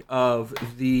story of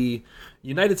the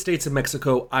United States and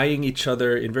Mexico eyeing each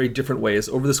other in very different ways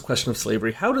over this question of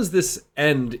slavery, how does this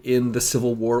end in the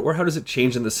Civil War, or how does it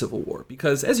change in the Civil War?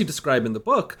 Because as you describe in the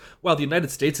book, while the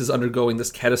United States is undergoing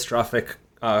this catastrophic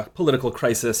political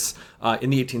crisis in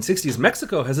the 1860s,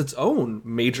 Mexico has its own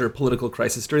major political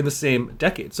crisis during the same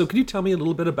decade. So could you tell me a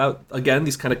little bit about, again,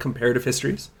 these kind of comparative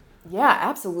histories? Yeah,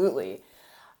 absolutely.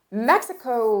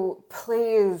 Mexico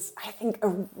plays, I think, a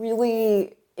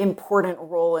really important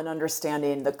role in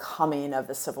understanding the coming of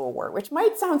the Civil War, which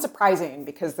might sound surprising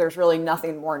because there's really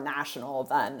nothing more national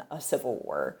than a civil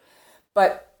war.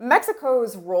 But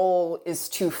Mexico's role is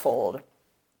twofold.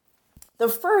 The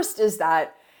first is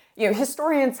that,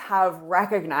 historians have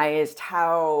recognized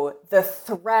how the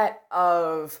threat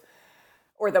of,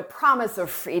 or the promise of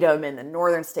freedom in the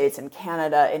northern states, in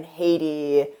Canada, in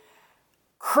Haiti,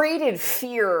 created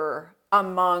fear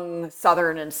among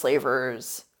Southern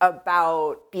enslavers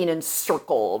about being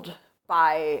encircled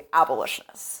by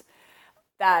abolitionists.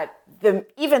 That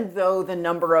even though the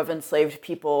number of enslaved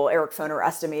people, Eric Foner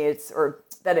estimates, or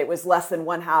that it was less than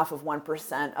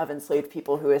 0.5% of enslaved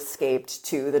people who escaped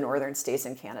to the northern states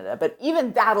in Canada, but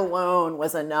even that alone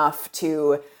was enough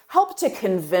to help to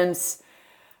convince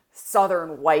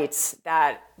Southern whites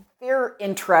that their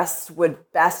interests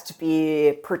would best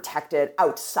be protected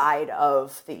outside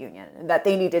of the Union, and that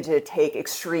they needed to take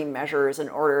extreme measures in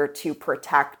order to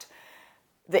protect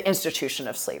the institution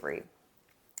of slavery.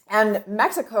 And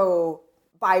Mexico,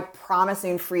 by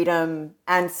promising freedom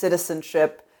and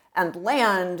citizenship and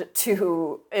land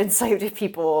to enslaved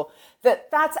people,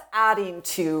 that's adding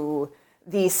to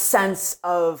the sense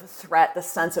of threat, the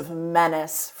sense of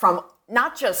menace from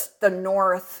not just the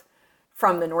North,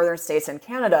 from the northern states in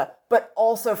Canada, but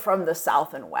also from the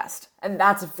South and West. And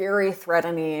that's very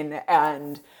threatening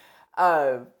and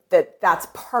that's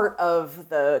part of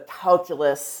the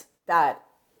calculus that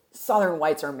Southern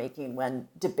whites are making when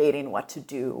debating what to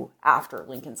do after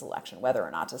Lincoln's election, whether or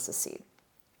not to secede.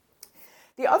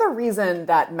 The other reason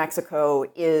that Mexico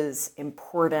is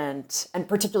important, and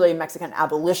particularly Mexican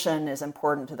abolition is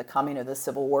important to the coming of the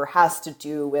Civil War, has to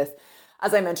do with,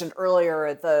 as I mentioned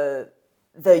earlier,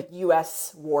 the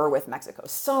U.S. war with Mexico.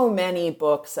 So many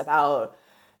books about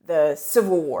the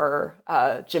Civil War,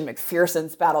 Jim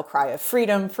McPherson's Battle Cry of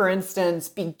Freedom, for instance,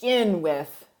 begin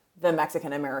with the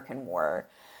Mexican-American War.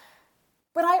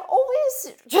 But I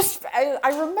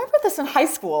remember this in high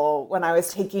school when I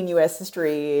was taking U.S.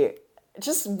 history,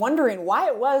 just wondering why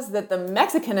it was that the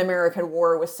Mexican-American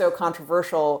War was so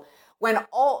controversial when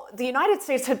the United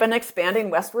States had been expanding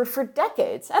westward for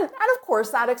decades. And of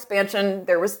course, that expansion,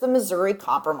 there was the Missouri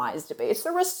Compromise debates.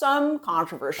 There was some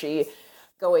controversy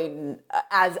going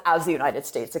as the United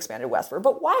States expanded westward.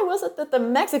 But why was it that the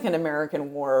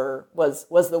Mexican-American War was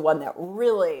the one that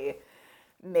really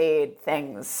made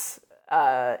things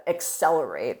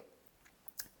accelerate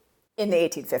in the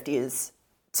 1850s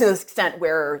to the extent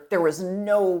where there was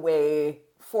no way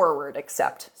forward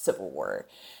except civil war?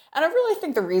 And I really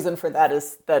think the reason for that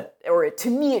is that, or to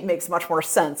me, it makes much more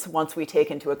sense once we take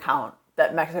into account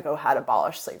that Mexico had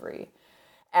abolished slavery,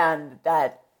 and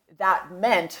that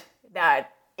meant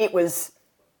that it was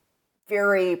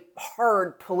very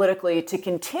hard politically to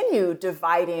continue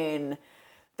dividing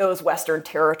those Western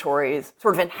territories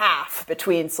sort of in half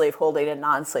between slaveholding and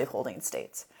non-slaveholding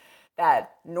states.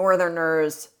 That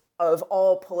Northerners of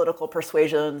all political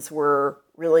persuasions were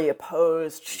really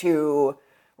opposed to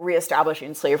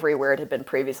reestablishing slavery where it had been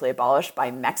previously abolished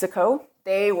by Mexico.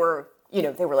 They were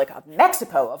like,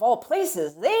 Mexico, of all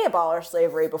places, they abolished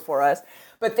slavery before us,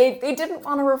 but they didn't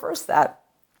want to reverse that.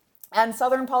 And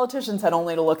Southern politicians had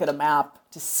only to look at a map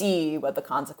to see what the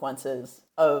consequences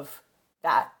of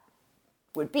that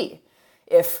would be.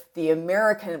 If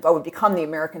what would become the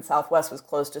American Southwest was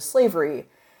closed to slavery,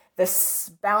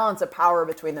 this balance of power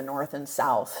between the North and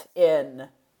South in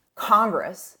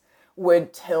Congress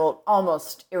would tilt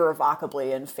almost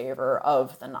irrevocably in favor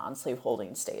of the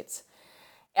non-slaveholding states.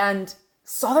 And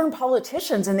Southern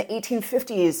politicians in the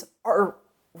 1850s are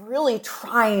really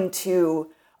trying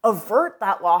to avert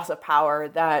that loss of power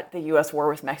that the U.S. war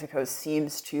with Mexico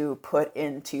seems to put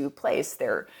into place.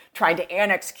 They're trying to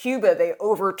annex Cuba. They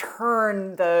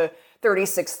overturn the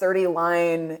 3630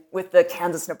 line with the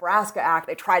Kansas-Nebraska Act.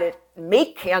 They try to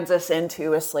make Kansas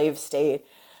into a slave state.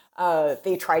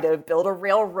 They try to build a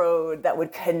railroad that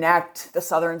would connect the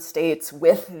southern states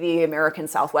with the American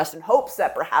Southwest in hopes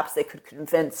that perhaps they could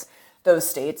convince those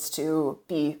states to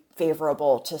be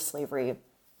favorable to slavery.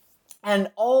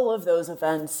 And all of those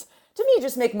events, to me,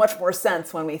 just make much more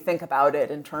sense when we think about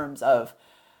it in terms of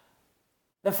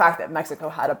the fact that Mexico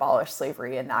had abolished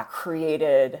slavery, and that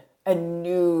created a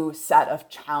new set of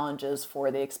challenges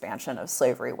for the expansion of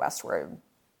slavery westward.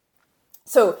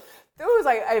 So those,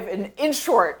 in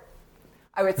short,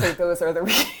 I would say those are the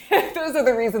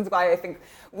reasons why I think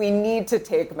we need to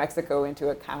take Mexico into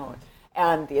account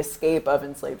and the escape of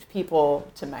enslaved people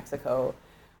to Mexico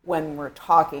when we're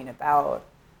talking about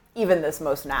even this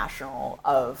most national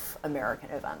of American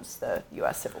events, the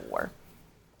U.S. Civil War.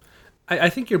 I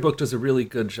think your book does a really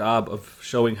good job of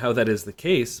showing how that is the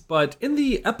case, but in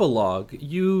the epilogue,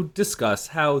 you discuss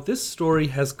how this story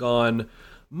has gone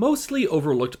mostly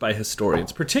overlooked by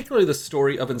historians, particularly the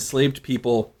story of enslaved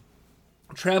people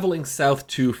traveling south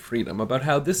to freedom, about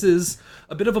how this is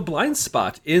a bit of a blind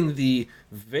spot in the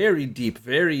very deep,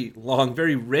 very long,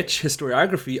 very rich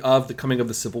historiography of the coming of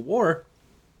the Civil War.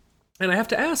 And I have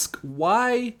to ask,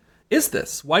 why is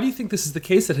this? Why do you think this is the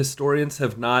case, that historians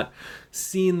have not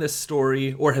seen this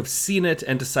story, or have seen it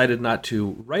and decided not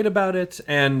to write about it?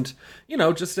 And,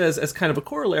 just as kind of a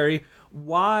corollary,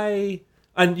 why,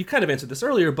 and you kind of answered this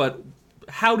earlier, but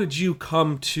how did you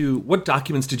come to, what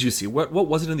documents did you see? What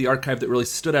was it in the archive that really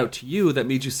stood out to you that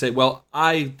made you say, well,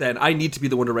 I need to be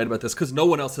the one to write about this because no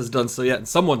one else has done so yet and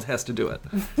someone has to do it?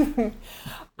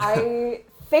 I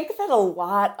think that a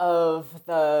lot of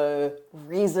the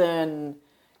reason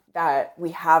that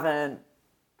we haven't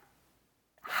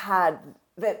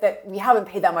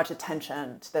paid that much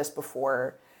attention to this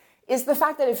before is the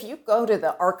fact that if you go to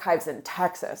the archives in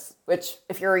Texas, which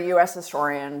if you're a U.S.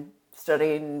 historian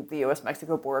studying the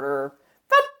U.S.-Mexico border,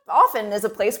 that often is a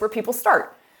place where people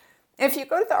start. If you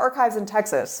go to the archives in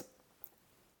Texas,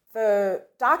 the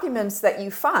documents that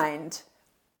you find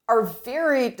are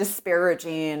very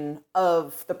disparaging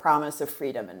of the promise of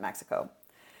freedom in Mexico.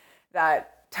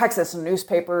 That Texas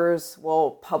newspapers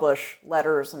will publish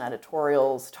letters and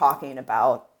editorials talking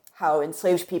about how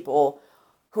enslaved people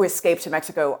who escaped to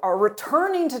Mexico are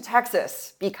returning to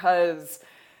Texas because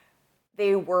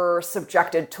they were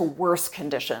subjected to worse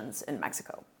conditions in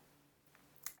Mexico.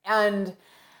 And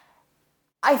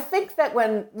I think that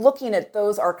when looking at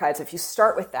those archives, if you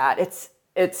start with that,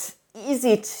 it's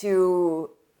easy to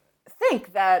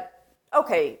think that,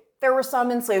 okay, there were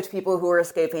some enslaved people who were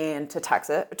escaping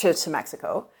to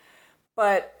Mexico,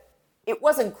 but it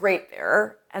wasn't great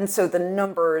there. And so the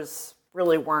numbers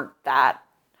really weren't that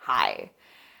high.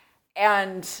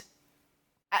 And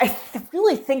I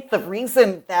really think the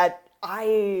reason that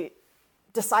I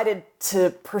decided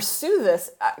to pursue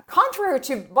this, contrary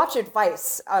to much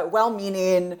advice,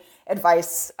 well-meaning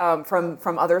advice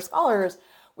from other scholars,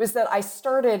 was that I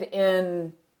started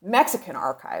in Mexican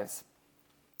archives.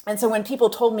 And so when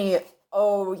people told me,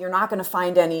 oh, you're not going to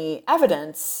find any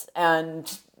evidence,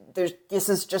 and this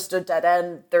is just a dead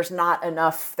end, there are not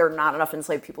enough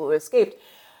enslaved people who escaped,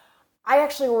 I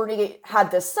actually already had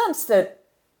this sense that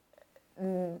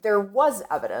there was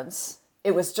evidence.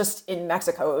 It was just in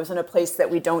Mexico. It was in a place that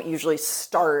we don't usually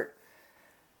start,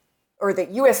 or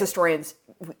that U.S. historians,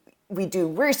 we do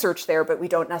research there, but we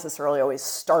don't necessarily always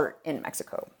start in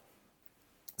Mexico.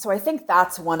 So I think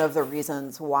that's one of the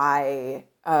reasons why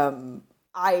I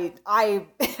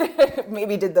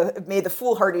maybe made the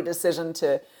foolhardy decision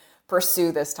to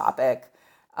pursue this topic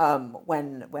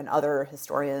when other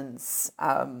historians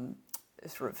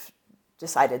sort of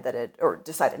decided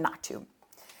not to.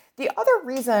 The other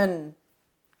reason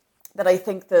that I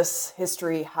think this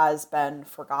history has been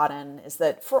forgotten is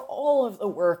that for all of the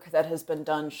work that has been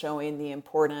done showing the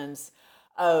importance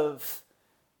of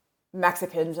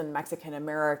Mexicans and Mexican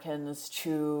Americans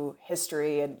to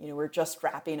history, and we're just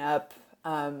wrapping up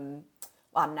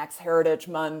Latinx Heritage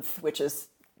Month, which is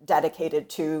dedicated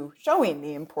to showing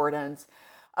the importance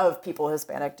of people of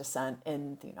Hispanic descent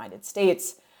in the United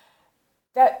States,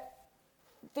 that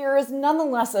there is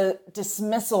nonetheless a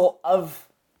dismissal of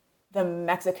the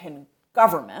Mexican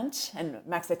government and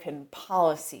Mexican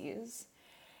policies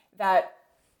that,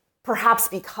 perhaps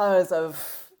because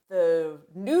of the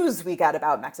news we get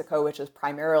about Mexico, which is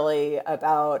primarily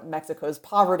about Mexico's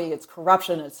poverty, its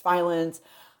corruption, its violence,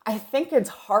 I think it's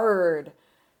hard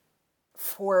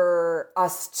for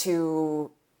us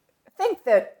to think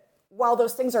that while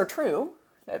those things are true,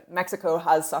 that Mexico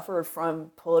has suffered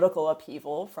from political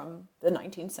upheaval from the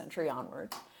 19th century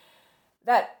onward,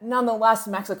 that nonetheless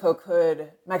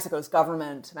Mexico's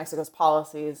government, Mexico's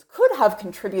policies could have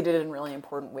contributed in really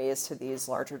important ways to these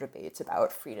larger debates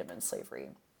about freedom and slavery.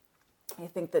 I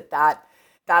think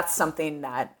that's something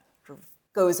that sort of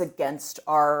goes against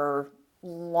our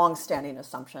longstanding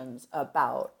assumptions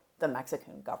about the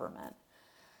Mexican government.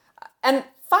 And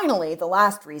finally, the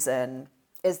last reason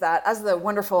is that, as the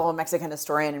wonderful Mexican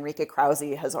historian Enrique Krause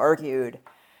has argued,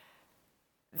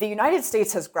 the United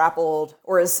States has grappled,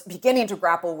 or is beginning to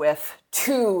grapple with,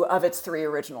 two of its three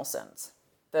original sins: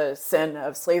 the sin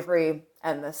of slavery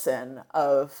and the sin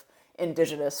of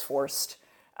indigenous forced,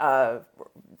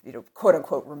 quote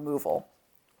unquote, removal.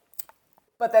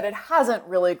 But that it hasn't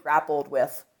really grappled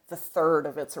with the third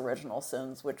of its original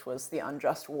sins, which was the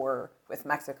unjust war with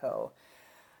Mexico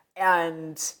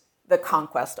and the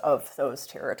conquest of those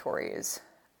territories.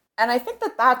 And I think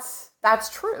that that's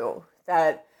true,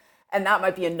 and that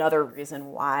might be another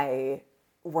reason why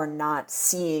we're not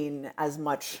seeing as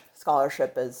much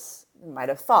scholarship as we might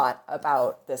have thought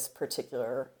about this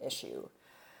particular issue.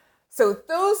 So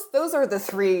those are the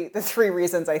three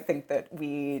reasons I think that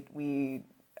we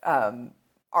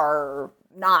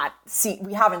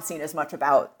haven't seen as much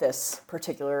about this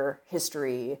particular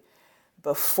history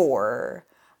before.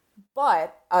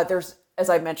 But there's, as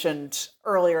I mentioned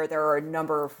earlier, there are a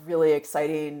number of really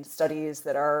exciting studies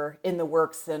that are in the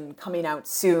works and coming out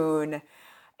soon.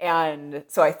 And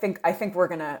so I think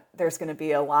there's gonna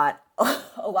be a lot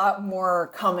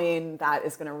more coming that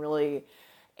is gonna really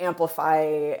amplify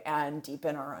and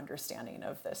deepen our understanding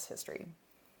of this history.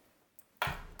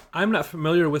 I'm not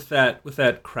familiar with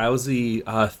that Krause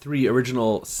three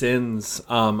original sins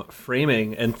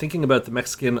framing, and thinking about the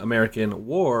Mexican-American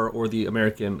War, or the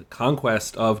American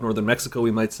conquest of northern Mexico, we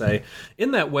might say,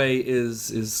 in that way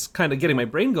is kind of getting my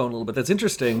brain going a little bit. That's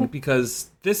interesting because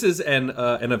this is an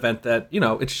event that,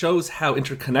 it shows how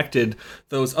interconnected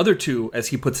those other two, as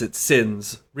he puts it,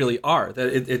 sins really are. That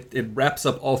it wraps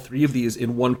up all three of these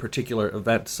in one particular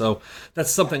event. So that's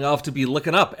something I'll have to be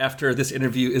looking up after this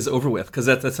interview is over with, because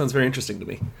that sounds very interesting to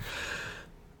me.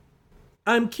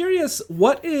 I'm curious,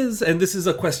 what is, and this is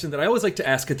a question that I always like to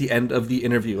ask at the end of the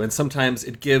interview, and sometimes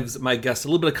it gives my guests a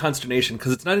little bit of consternation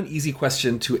because it's not an easy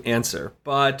question to answer.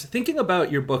 But thinking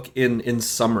about your book in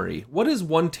summary, what is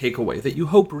one takeaway that you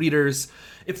hope readers,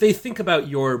 if they think about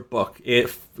your book,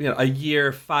 if a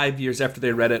year, 5 years after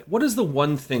they read it, what is the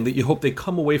one thing that you hope they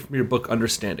come away from your book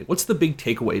understanding? What's the big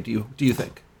takeaway, do you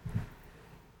think?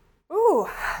 Ooh,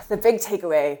 the big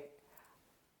takeaway.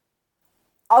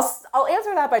 I'll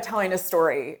answer that by telling a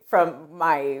story from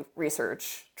my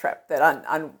research trip that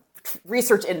on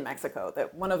research in Mexico.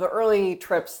 That one of the early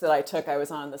trips that I took, I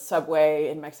was on the subway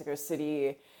in Mexico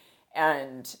City,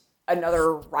 and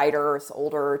another writer, this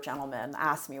older gentleman,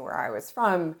 asked me where I was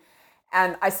from,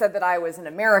 and I said that I was an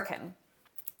American,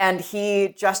 and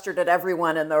he gestured at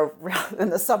everyone in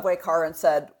the subway car and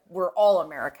said, "We're all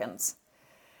Americans,"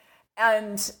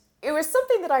 and it was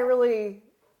something that I really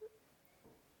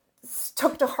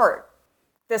took to heart,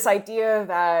 this idea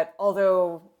that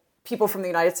although people from the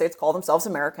United States call themselves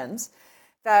Americans,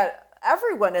 that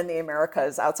everyone in the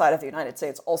Americas outside of the United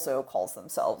States also calls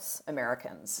themselves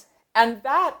Americans. And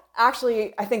that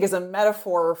actually, I think, is a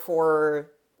metaphor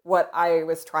for what I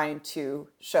was trying to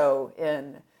show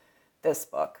in this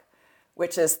book,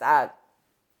 which is that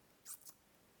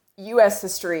U.S.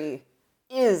 history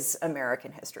is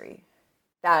American history,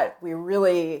 that we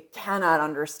really cannot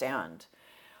understand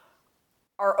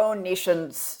our own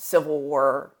nation's civil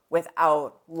war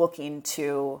without looking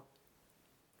to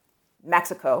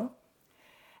Mexico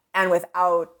and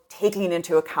without taking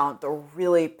into account the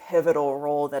really pivotal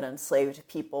role that enslaved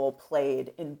people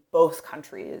played in both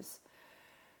countries.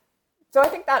 So I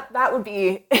think that would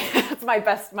be that's my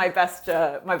best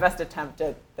attempt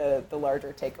at the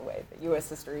larger takeaway that U.S.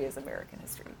 history is American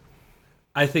history.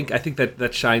 I think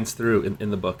that shines through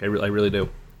in the book. I really do.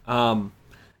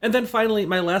 And then finally,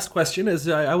 my last question is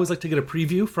I always like to get a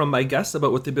preview from my guests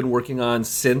about what they've been working on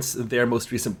since their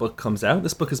most recent book comes out.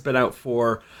 This book has been out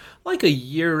for like a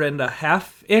year and a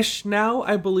half-ish now,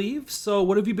 I believe. So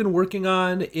what have you been working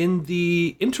on in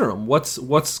the interim?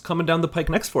 What's coming down the pike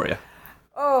next for you?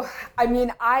 Oh, I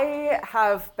mean, I'm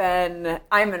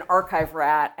an archive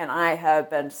rat, and I have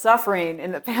been suffering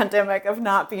in the pandemic of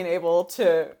not being able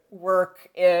to work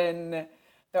in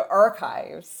the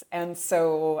archives. And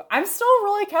so I'm still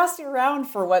really casting around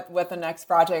for what the next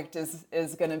project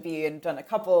is going to be, and done a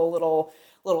couple little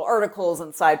articles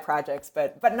and side projects,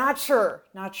 but not sure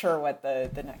what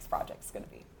the next project's going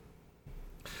to be.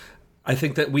 I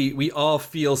think that we all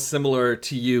feel similar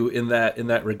to you in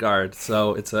that regard.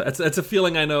 So it's a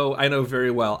feeling I know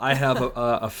very well. I have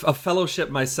a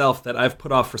fellowship myself that I've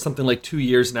put off for something like 2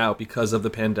 years now because of the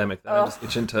pandemic. That I'm just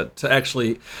itching to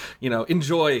actually,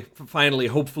 enjoy finally,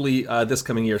 hopefully this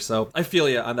coming year. So I feel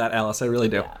you on that, Alice. I really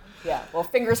do. Yeah. Well,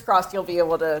 fingers crossed you'll be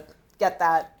able to get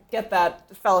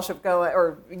that fellowship going,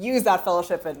 or use that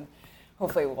fellowship, and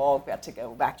hopefully we'll all get to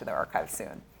go back to the archives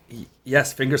soon.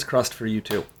 Yes, fingers crossed for you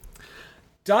too.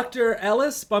 Dr.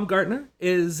 Alice Baumgartner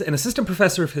is an assistant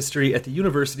professor of history at the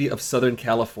University of Southern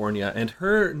California, and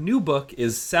her new book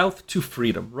is South to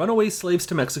Freedom: Runaway Slaves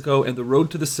to Mexico and the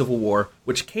Road to the Civil War,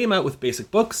 which came out with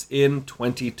Basic Books in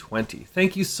 2020.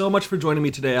 Thank you so much for joining me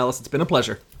today, Alice. It's been a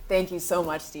pleasure. Thank you so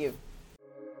much, Steve.